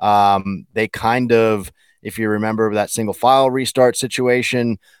they kind of, if you remember that single file restart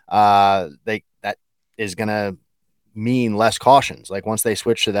situation, that is going to mean less cautions. Like once they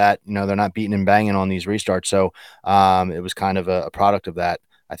switch to that, they're not beating and banging on these restarts. So it was kind of a product of that,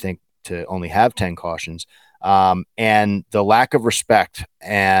 I think, to only have 10 cautions. And the lack of respect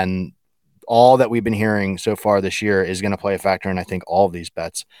and all that we've been hearing so far this year is going to play a factor in, I think, all of these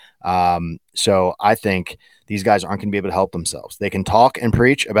bets. So I think these guys aren't going to be able to help themselves. They can talk and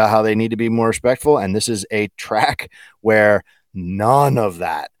preach about how they need to be more respectful. And this is a track where none of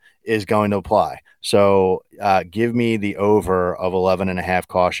that is going to apply. So give me the over of 11.5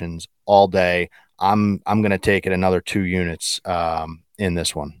 cautions all day. I'm going to take it another 2 units in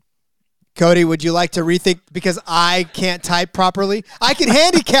this one. Cody, would you like to rethink? Because I can't type properly. I can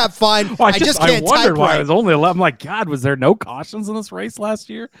handicap fine. Well, I just can't type. I wondered why right. it was only 11. I'm like, God, was there no cautions in this race last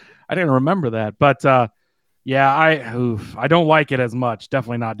year? I didn't remember that. But yeah, I don't like it as much.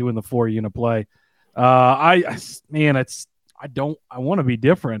 Definitely not doing the 4-unit play. I want to be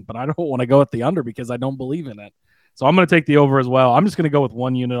different, but I don't want to go at the under because I don't believe in it. So I'm going to take the over as well. I'm just going to go with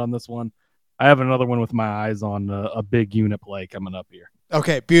 1 unit on this one. I have another one with my eyes on a big unit play coming up here.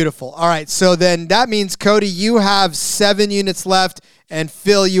 Okay, beautiful. All right, so then that means, Cody, you have 7 units left, and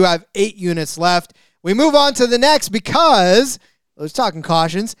Phil, you have 8 units left. We move on to the next because, let's talking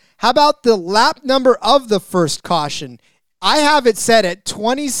cautions. How about the lap number of the first caution? I have it set at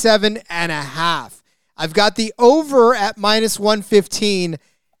 27.5. I've got the over at -115,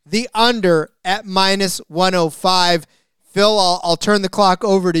 the under at -105. Phil, I'll turn the clock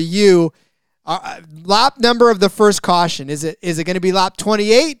over to you. Lap number of the first caution, is it going to be lap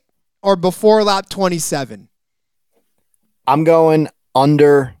 28 or before lap 27? I'm going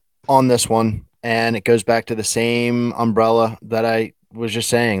under on this one, and it goes back to the same umbrella that I was just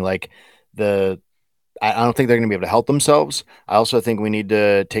saying. Like I don't think they're going to be able to help themselves. I also think we need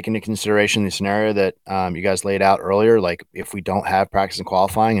to take into consideration the scenario that you guys laid out earlier. Like if we don't have practice and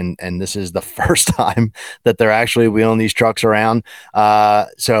qualifying, and this is the first time that they're actually wheeling these trucks around.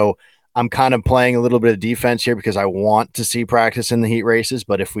 So I'm kind of playing a little bit of defense here because I want to see practice in the heat races.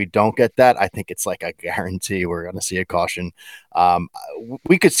 But if we don't get that, I think it's like a guarantee we're going to see a caution.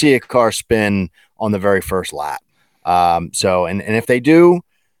 We could see a car spin on the very first lap. So if they do,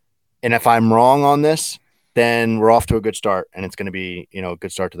 and if I'm wrong on this, then we're off to a good start, and it's going to be, a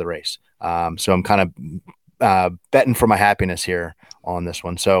good start to the race. So I'm kind of betting for my happiness here on this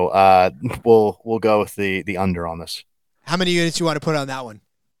one. So we'll go with the under on this. How many units do you want to put on that one?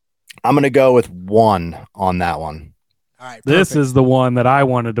 I'm going to go with 1 on that one. All right. Perfect. This is the one that I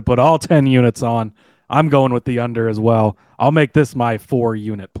wanted to put all 10 units on. I'm going with the under as well. I'll make this my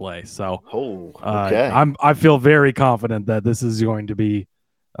 4-unit play. So okay. I feel very confident that this is going to be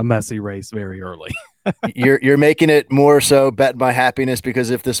a messy race very early. You're making it more so bet my happiness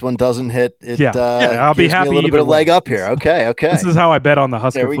because if this one doesn't hit, I'll be happy. Me a little bit of leg up here. Okay. This is how I bet on the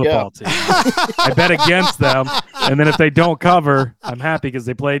Husker football team. I bet against them, and then if they don't cover, I'm happy because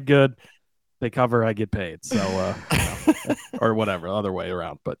they played good. They cover, I get paid. So or whatever, other way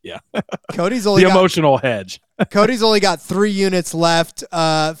around. But yeah, Cody's only emotional hedge. Cody's only got 3 units left.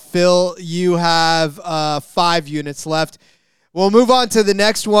 Phil, you have 5 units left. We'll move on to the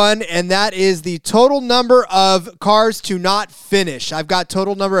next one, and that is the total number of cars to not finish. I've got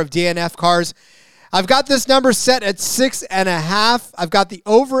total number of DNF cars. I've got this number set at 6.5. I've got the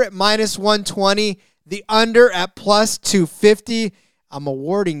over at minus 120, the under at plus 250. I'm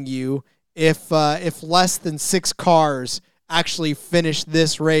awarding you if less than 6 cars actually finish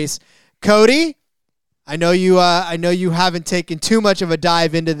this race. Cody, I know you haven't taken too much of a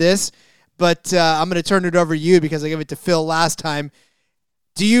dive into this, but I'm going to turn it over to you because I gave it to Phil last time.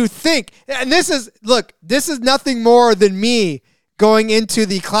 Do you think, and this is nothing more than me going into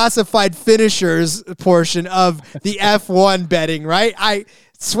the classified finishers portion of the F1 betting, right? I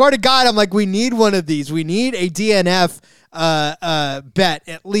swear to God, I'm like, we need one of these. We need a DNF bet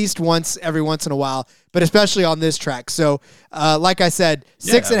at least every once in a while, but especially on this track. So, like I said,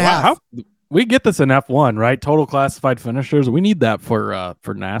 6.5. Wow, we get this in F1, right? Total classified finishers. We need that for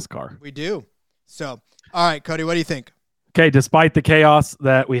NASCAR. We do. So, all right, Cody, what do you think? Okay, despite the chaos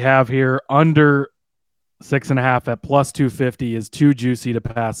that we have here, under 6.5 at plus 250 is too juicy to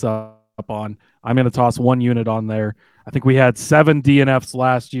pass up on. I'm going to toss 1 unit on there. I think we had 7 DNFs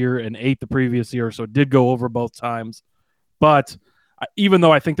last year and 8 the previous year, so it did go over both times. But even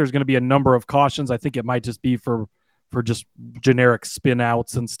though I think there's going to be a number of cautions, I think it might just be for just generic spin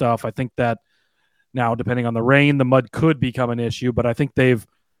outs and stuff. I think that now, depending on the rain, the mud could become an issue, but I think they've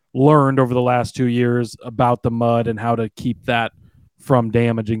learned over the last 2 years about the mud and how to keep that from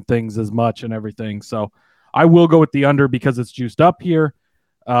damaging things as much and everything. So I will go with the under because it's juiced up here,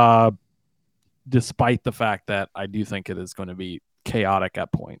 despite the fact that I do think it is going to be chaotic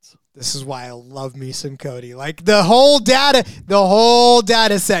at points. This is why I love me some Cody. Like the whole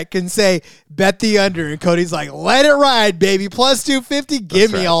data set can say bet the under, and Cody's like, let it ride, baby. Plus 250,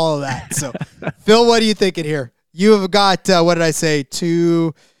 give me all of that. So, Phil, what are you thinking here? You have got what did I say?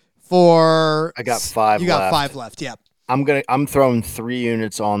 2, 4. I got 5. You got 5 left. Yeah. I'm throwing 3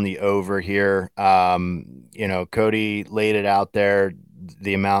 units on the over here. Cody laid it out there,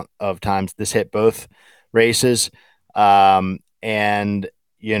 the amount of times this hit both races.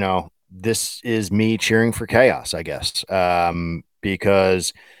 This is me cheering for chaos, I guess,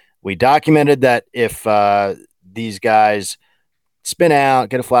 because we documented that if these guys spin out,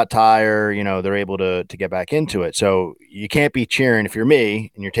 get a flat tire, they're able to get back into it. So you can't be cheering if you're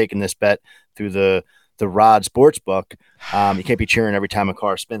me and you're taking this bet through the Rod Sportsbook. You can't be cheering every time a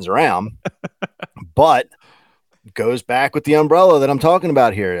car spins around, but goes back with the umbrella that I'm talking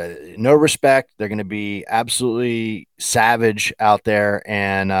about here. No respect. They're going to be absolutely savage out there.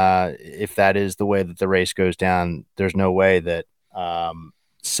 And if that is the way that the race goes down, there's no way that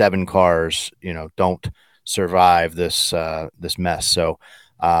 7 cars, don't survive this mess. So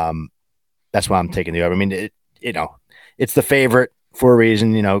that's why I'm taking the over. I mean, it's the favorite for a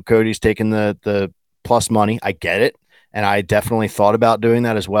reason. Cody's taking the plus money. I get it. And I definitely thought about doing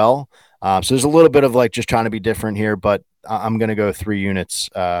that as well. So there's a little bit of like just trying to be different here, but I'm going to go 3 units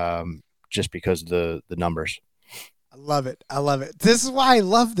just because of the numbers. I love it. This is why I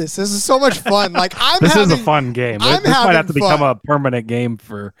love this. This is so much fun. Like this is a fun game. This might have to become a permanent game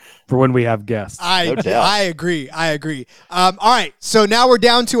for when we have guests. I agree. All right. So now we're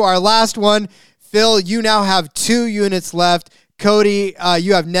down to our last one. Phil, you now have 2 units left. Cody,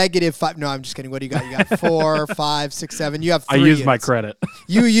 you have -5. No, I'm just kidding. What do you got? You got 4, 5, 6, 7. You have 3. I used my credit.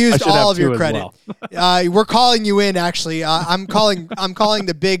 You used all of your credit. Well. We're calling you in. Actually, I'm calling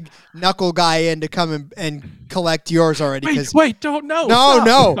the big knuckle guy in to come and collect yours already. Wait, don't know.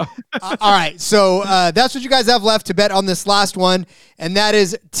 No. All right. So that's what you guys have left to bet on this last one, and that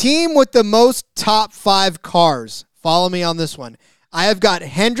is team with the most top 5 cars. Follow me on this one. I have got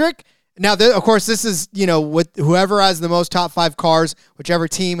Hendrick. Now, of course, this is, with whoever has the most top 5 cars, whichever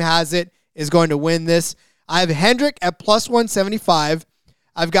team has it is going to win this. I have Hendrick at plus 175.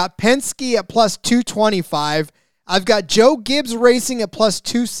 I've got Penske at plus 225. I've got Joe Gibbs Racing at plus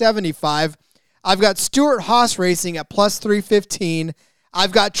 275. I've got Stuart Haas Racing at plus 315.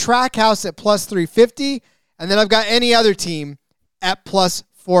 I've got Trackhouse at plus 350. And then I've got any other team at plus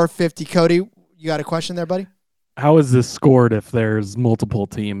 450. Cody, you got a question there, buddy? How is this scored if there's multiple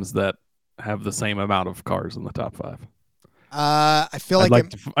teams that have the same amount of cars in the top 5? I feel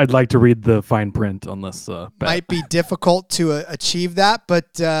I'd like to read the fine print on this. Might be difficult to achieve that,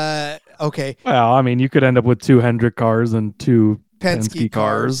 but okay. Well, I mean, you could end up with 2 Hendrick cars and 2 Penske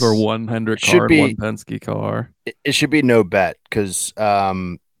cars, or 1 Hendrick car and 1 Penske car. It should be no bet because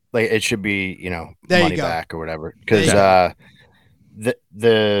it should be money back or whatever because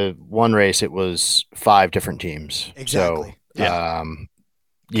the one race, it was 5 different teams. Exactly. So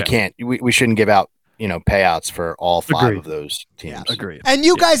you can't. We shouldn't give out payouts for all 5 Agreed. of those teams. Yeah. Agreed. And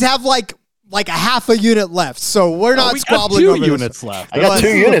you guys have like a half a unit left, so we're not we squabbling got over 2 this. units left. I got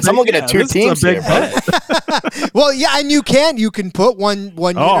 2 units. I'm looking at 2 teams here. Well, yeah, and you can put one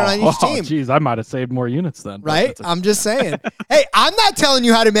unit on each team. Geez, I might have saved more units then. Right? I'm just saying. Hey, I'm not telling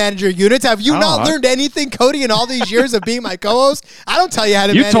you how to manage your units. Have you not learned anything, Cody, in all these years of being my co-host? I don't tell you how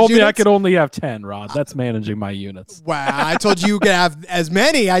to manage You told me units. I could only have 10, Rod. That's managing my units. Wow, I told you could have as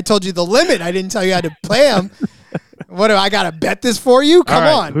many. I told you the limit. I didn't tell you how to play them. What do I got to bet this for you? Come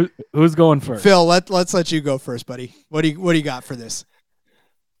on. Who's going first? Phil, let's let you go first, buddy. What do you got for this?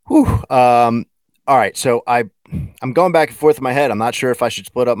 Whew. All right. So I'm going back and forth in my head. I'm not sure if I should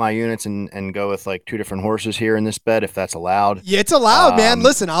split up my units and go with like 2 different horses here in this bet, if that's allowed. Yeah, it's allowed, man.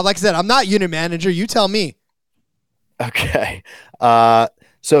 Listen, like I said, I'm not unit manager. You tell me. Okay. So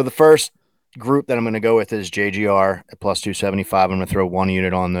the first group that I'm going to go with is JGR at plus 275. I'm going to throw 1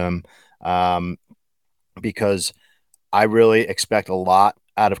 unit on them because I really expect a lot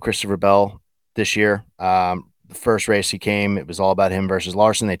out of Christopher Bell this year. The first race he came, it was all about him versus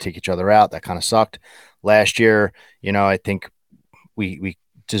Larson. They take each other out. That kind of sucked. Last year, I think we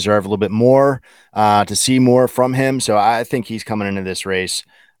deserve a little bit more to see more from him. So I think he's coming into this race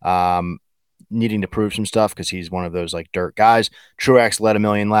needing to prove some stuff because he's one of those like dirt guys. Truex led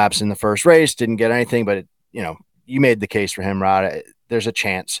 1,000,000 laps in the first race, didn't get anything, but you made the case for him, Rod. There's a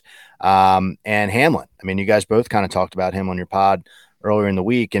chance. And Hamlin, I mean, you guys both kind of talked about him on your pod earlier in the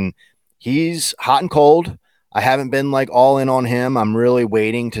week, and he's hot and cold. I haven't been like all in on him. I'm really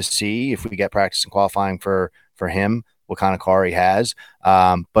waiting to see if we get practice and qualifying for him, what kind of car he has.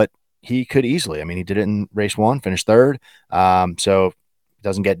 But he could easily. I mean, he did it in race 1, finished 3rd. So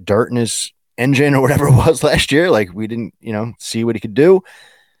doesn't get dirt in his engine or whatever it was last year. Like we didn't, see what he could do.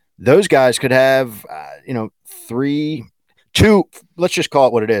 Those guys could have, 2, let's just call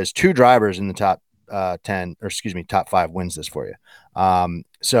it what it is. 2 drivers in the top 10, or excuse me, top 5 wins this for you.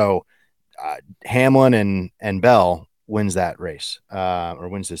 So Hamlin and Bell wins that race or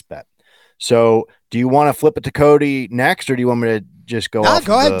wins this bet. So do you want to flip it to Cody next, or do you want me to just go off?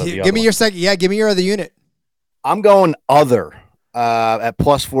 Go ahead. Give me your second. Yeah, give me your other unit. I'm going other at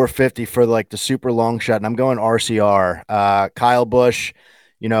plus 450 for like the super long shot, and I'm going RCR. Kyle Busch,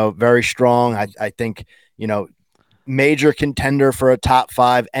 very strong. I think, major contender for a top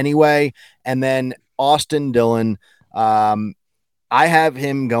 5 anyway. And then Austin Dillon, I have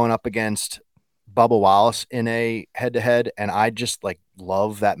him going up against Bubba Wallace in a head-to-head, and I just like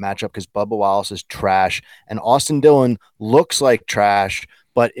love that matchup because Bubba Wallace is trash and Austin Dillon looks like trash.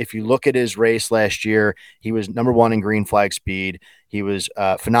 But if you look at his race last year, he was number 1 in green flag speed. He was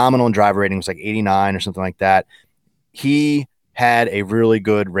phenomenal in driver rating. It was like 89 or something like that. He had a really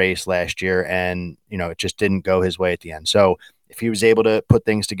good race last year, and it just didn't go his way at the end. So if he was able to put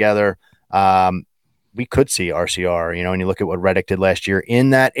things together, we could see RCR. And you look at what Reddick did last year in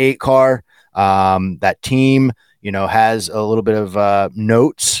that 8 car. That team, has a little bit of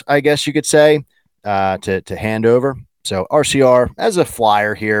notes, I guess you could say, to hand over. So RCR as a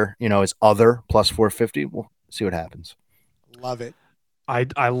flyer here, is other plus 450. We'll see what happens. Love it.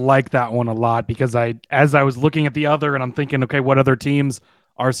 I like that one a lot because as I was looking at the other and I'm thinking, okay, what other teams?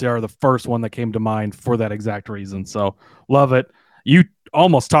 RCR are the first one that came to mind for that exact reason. So love it. You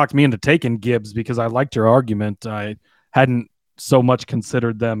almost talked me into taking Gibbs because I liked your argument. I hadn't so much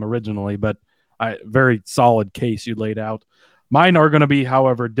considered them originally, but very solid case you laid out. Mine are going to be,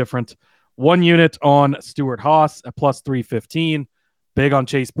 however, different. 1 unit on Stuart Haas at plus 315. Big on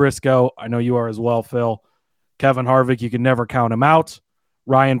Chase Briscoe. I know you are as well, Phil. Kevin Harvick, you can never count him out.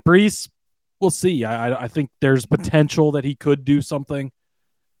 Ryan Preece, we'll see. I think there's potential that he could do something.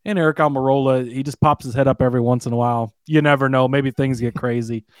 And Eric Almirola, he just pops his head up every once in a while. You never know. Maybe things get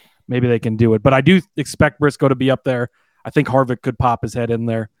crazy. Maybe they can do it. But I do expect Briscoe to be up there. I think Harvick could pop his head in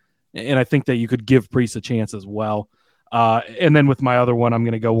there. And I think that you could give Preece a chance as well. And then with my other one, I'm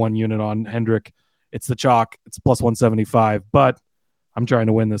going to go 1 unit on Hendrick. It's the chalk. It's plus 175. But I'm trying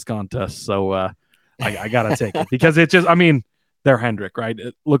to win this contest. So I got to take it. Because it just, they're Hendrick, right?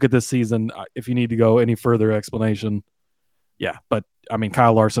 Look at this season. If you need to go any further explanation, yeah. But,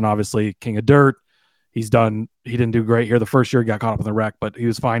 Kyle Larson, obviously, king of dirt. He didn't do great here. The first year he got caught up in the wreck, but he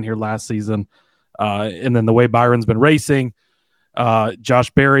was fine here last season. And then the way Byron's been racing,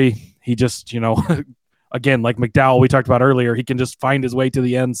 Josh Berry, he just, again, like McDowell we talked about earlier, he can just find his way to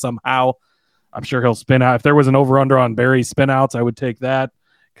the end somehow. I'm sure he'll spin out. If there was an over-under on Berry's spin outs, I would take that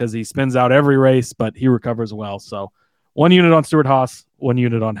because he spins out every race, but he recovers well. So 1 unit on Stuart Haas, 1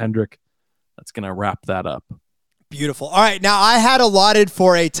 unit on Hendrick. That's going to wrap that up. Beautiful. All right. Now, I had allotted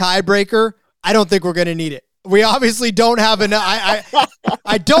for a tiebreaker. I don't think we're going to need it. We obviously don't have enough.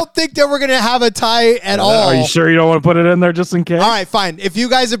 I don't think that we're going to have a tie at all. Are you sure you don't want to put it in there just in case? All right, fine. If you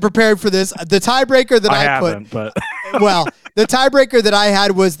guys are prepared for this, the tiebreaker that I haven't, put, but well, the tiebreaker that I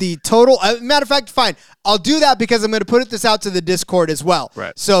had was the total. Matter of fact, fine. I'll do that because I'm going to put this out to the Discord as well.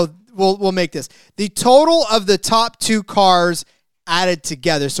 Right. So we'll make this the total of the top 2 cars added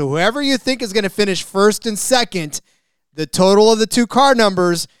together. So whoever you think is going to finish first and second, the total of the 2 car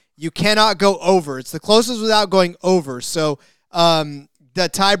numbers, you cannot go over. It's the closest without going over. So the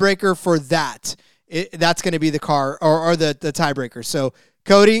tiebreaker for that's going to be the car or the tiebreaker. So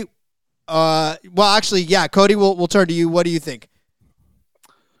Cody, Cody, we'll turn to you. What do you think?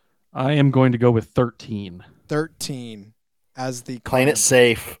 I am going to go with 13. 13 as the playing it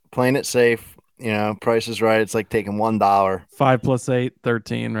safe. Price is right. It's like taking $1. 5 plus 8,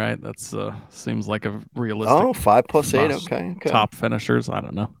 13, right? That's seems like a realistic. Oh, 5 plus 8. Okay. Top finishers. I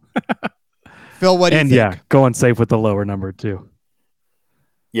don't know. Phil, what do you think? And going safe with the lower number too.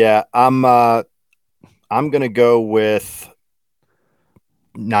 Yeah, I'm gonna go with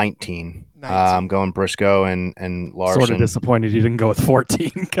 19. I'm going Briscoe and Larson. Sort of disappointed you didn't go with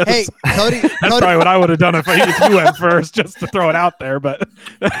 14. Hey, Cody, that's probably what I would have done if you went first, just to throw it out there. But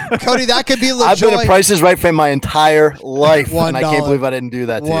Cody, that could be LaJoy. I've been a Price is Right fan my entire life, and I can't believe I didn't do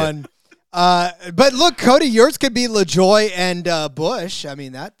that. But look, Cody, yours could be LaJoy and Bush. I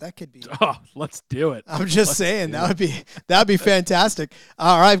mean, that could be. Oh, let's do it. I'm just saying that'd be fantastic.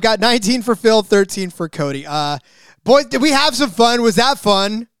 All right, I've got 19 for Phil, 13 for Cody. Boys, did we have some fun? Was that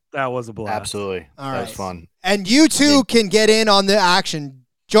fun? That was a blast. Absolutely. All that right. was fun. And you too can get in on the action.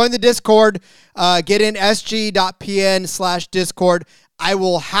 Join the Discord. Get in sg.pn/Discord. I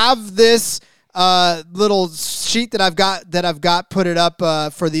will have this little sheet that I've got put it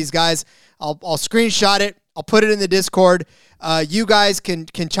up for these guys. I'll screenshot it. I'll put it in the Discord. You guys can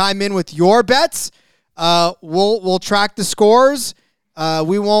chime in with your bets. We'll track the scores.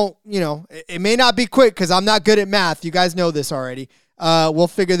 We won't, it may not be quick because I'm not good at math. You guys know this already. We'll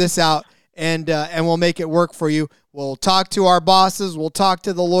figure this out and we'll make it work for you. We'll talk to our bosses. We'll talk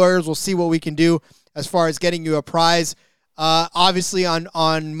to the lawyers. We'll see what we can do as far as getting you a prize. Obviously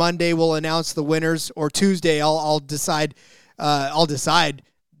on Monday, we'll announce the winners, or Tuesday. I'll decide.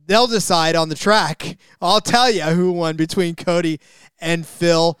 They'll decide on the track. I'll tell you who won between Cody and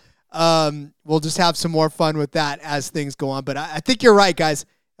Phil. We'll just have some more fun with that as things go on. But I think you're right, guys.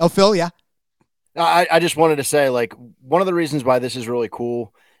 Oh, Phil, yeah. I just wanted to say, like, one of the reasons why this is really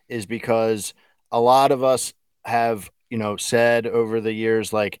cool is because a lot of us have, said over the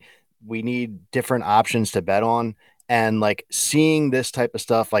years, like, we need different options to bet on. And like seeing this type of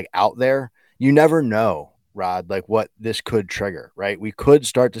stuff like out there, you never know, Rod, like what this could trigger, right? We could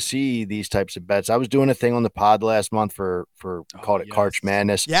start to see these types of bets. I was doing a thing on the pod last month for called it Karch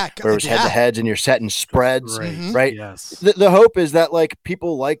Madness, where it was head to heads and you're setting spreads, right? Yes. The hope is that like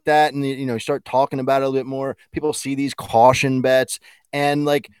people like that, and you start talking about it a little bit more. People see these caution bets, and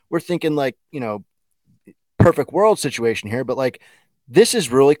like we're thinking like perfect world situation here, but like this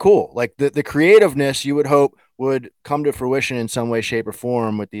is really cool. Like the creativeness you would hope would come to fruition in some way, shape, or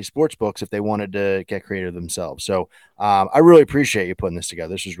form with these sports books if they wanted to get creative themselves. So I really appreciate you putting this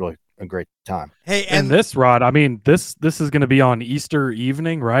together. This was really a great time. Hey, and this, Rod, I mean, this is going to be on Easter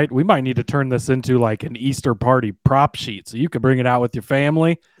evening, right? We might need to turn this into like an Easter party prop sheet, so you can bring it out with your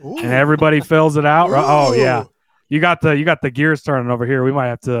family and everybody fills it out. Oh yeah, you got the gears turning over here. We might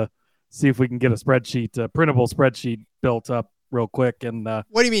have to see if we can get a spreadsheet, a printable spreadsheet built up real quick. And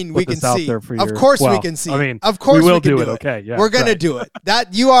what do you mean we can see? Of course we can see. I mean, of course we will can do it. Okay, yeah, we're gonna do it.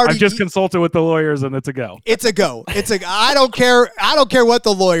 That you already. I've just consulted with the lawyers, and it's a go. It's a go. I don't care. I don't care what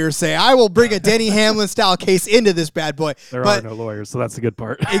the lawyers say. I will bring a Denny Hamlin style case into this bad boy. There are no lawyers, so that's the good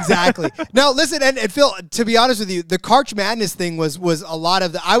part. Exactly. No, listen, and Phil, to be honest with you, the Karch Madness thing was a lot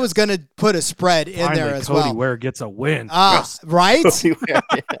of the. I was gonna put a spread in there as Cody well. Ware gets a win. Right?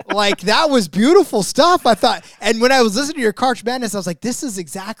 Like that was beautiful stuff. I thought, and when I was listening to your Karch Madness, I was like, this is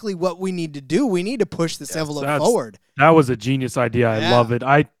exactly what we need to do. We need to push this envelope forward. That was a genius idea. I love it.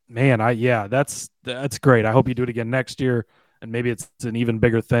 That's great. I hope you do it again next year, and maybe it's an even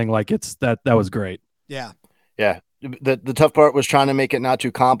bigger thing. Like that was great. Yeah. Yeah. The tough part was trying to make it not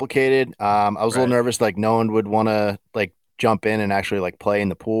too complicated. I was a little nervous, like no one would want to like jump in and actually like play in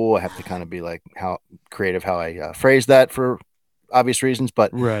the pool. I have to kind of be like how creative how I phrase that for obvious reasons,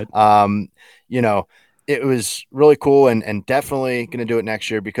 but it was really cool and definitely going to do it next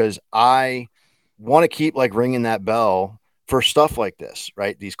year because I want to keep like ringing that bell for stuff like this,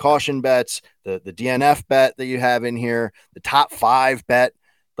 right? These caution bets, the DNF bet that you have in here, the top 5 bet,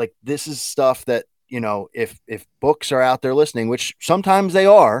 like this is stuff that, if books are out there listening, which sometimes they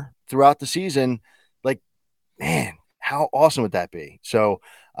are throughout the season, like, man, how awesome would that be? So,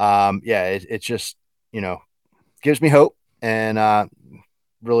 it's just, gives me hope, and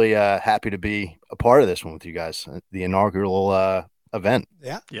really happy to be a part of this one with you guys, the inaugural event.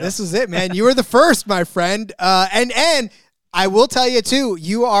 Yeah, this is it, man. You were the first, my friend. And I will tell you, too,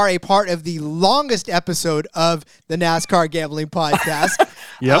 you are a part of the longest episode of the NASCAR Gambling Podcast.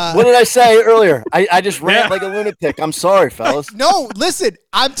 Yep. What did I say earlier? I just rant like a lunatic. I'm sorry, fellas. No, listen,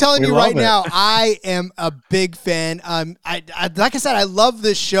 I'm telling you right love it. now, I am a big fan. Like I said, I love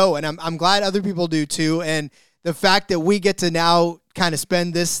this show, and I'm glad other people do, too. And the fact that we get to now kind of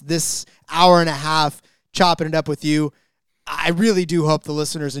spend this hour and a half chopping it up with you, I really do hope the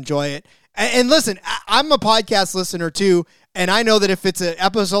listeners enjoy it. And listen, I'm a podcast listener too, and I know that if it's an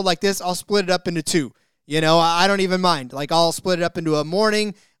episode like this, I'll split it up into two. I don't even mind. Like, I'll split it up into a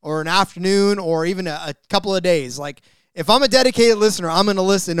morning or an afternoon or even a couple of days. Like, if I'm a dedicated listener, I'm going to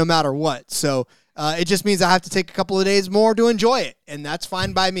listen no matter what. So it just means I have to take a couple of days more to enjoy it, and that's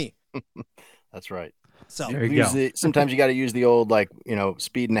fine by me. That's right. So There you go. Sometimes you got to use the old,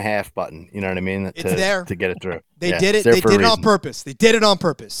 speed and a half button. You know what I mean? It's there to get it through. They did it. They did it on purpose. They did it on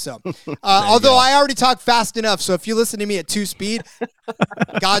purpose. So, although I already talk fast enough, so if you listen to me at 2 speed,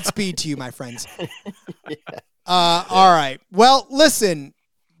 Godspeed to you, my friends. All right. Well, listen,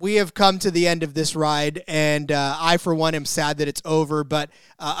 we have come to the end of this ride, and I, for one, am sad that it's over. But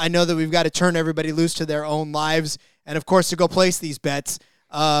I know that we've got to turn everybody loose to their own lives, and of course to go place these bets,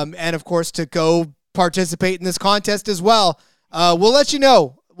 and of course to go participate in this contest as well. We'll let you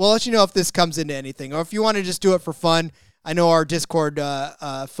know. We'll let you know if this comes into anything, or if you want to just do it for fun. I know our Discord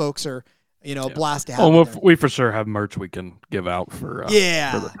folks are, a blast to have. Well, we for sure have merch we can give out for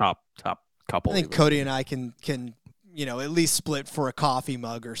the top couple. I think Cody and I can at least split for a coffee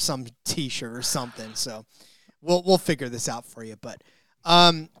mug or some T-shirt or something. So we'll figure this out for you. But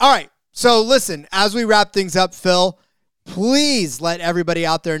all right. So listen, as we wrap things up, Phil, please let everybody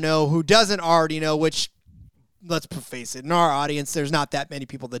out there know who doesn't already know, which, let's face it, in our audience, there's not that many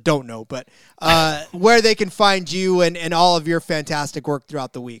people that don't know, but where they can find you and all of your fantastic work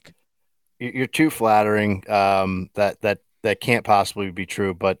throughout the week. You're too flattering. That can't possibly be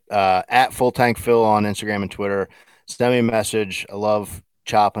true. But at Full Tank Phil on Instagram and Twitter, send me a message. I love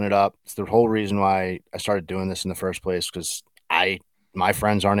chopping it up. It's the whole reason why I started doing this in the first place, because my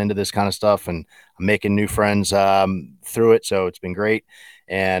friends aren't into this kind of stuff, and I'm making new friends through it. So it's been great.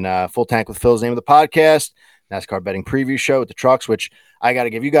 And Full Tank with Phil's name of the podcast, NASCAR betting preview show with the trucks, which I got to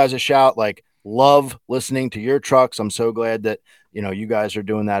give you guys a shout. Like, love listening to your trucks. I'm so glad that, you guys are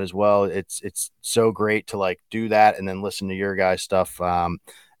doing that as well. It's so great to do that and then listen to your guys' stuff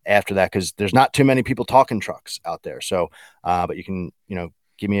after that, because there's not too many people talking trucks out there. So, but you can,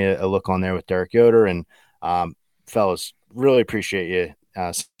 give me a look on there with Derek Yoder, and fellas, really appreciate you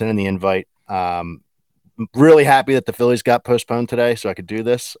sending the invite. Really happy that the Phillies got postponed today so I could do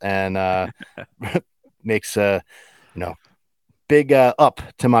this, and makes big up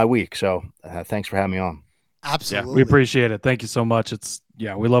to my week. So thanks for having me on. Absolutely. Yeah, we appreciate it. Thank you so much.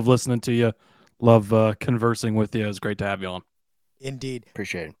 We love listening to you. Love conversing with you. It's great to have you on. Indeed.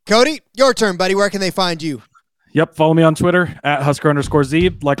 Appreciate it. Cody, your turn, buddy. Where can they find you? Yep. Follow me on Twitter at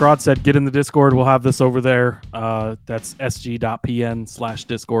Husker_Z. Like Rod said, get in the Discord. We'll have this over there. That's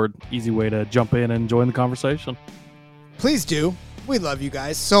sg.pn/Discord. Easy way to jump in and join the conversation. Please do. We love you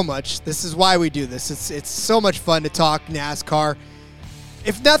guys so much. This is why we do this. It's so much fun to talk NASCAR.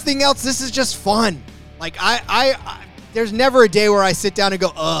 If nothing else, this is just fun. Like, I there's never a day where I sit down and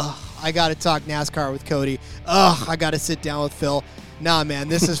go, I got to talk NASCAR with Cody. I got to sit down with Phil. Nah, man,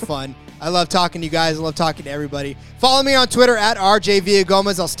 this is fun. I love talking to you guys. I love talking to everybody. Follow me on Twitter at RJ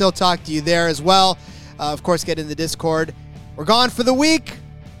Villagomez. I'll still talk to you there as well. Of course, get in the Discord. We're gone for the week.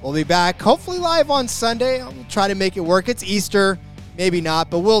 We'll be back, hopefully live on Sunday. I'll try to make it work. It's Easter. Maybe not,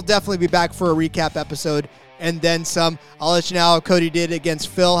 but we'll definitely be back for a recap episode and then some. I'll let you know how Cody did against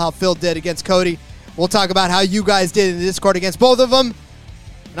Phil, how Phil did against Cody. We'll talk about how you guys did in the Discord against both of them.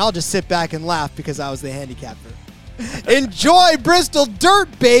 And I'll just sit back and laugh because I was the handicapper. Enjoy Bristol Dirt,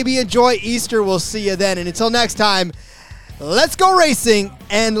 baby. Enjoy Easter. We'll see you then. And until next time, let's go racing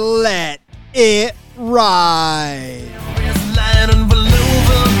and let it ride.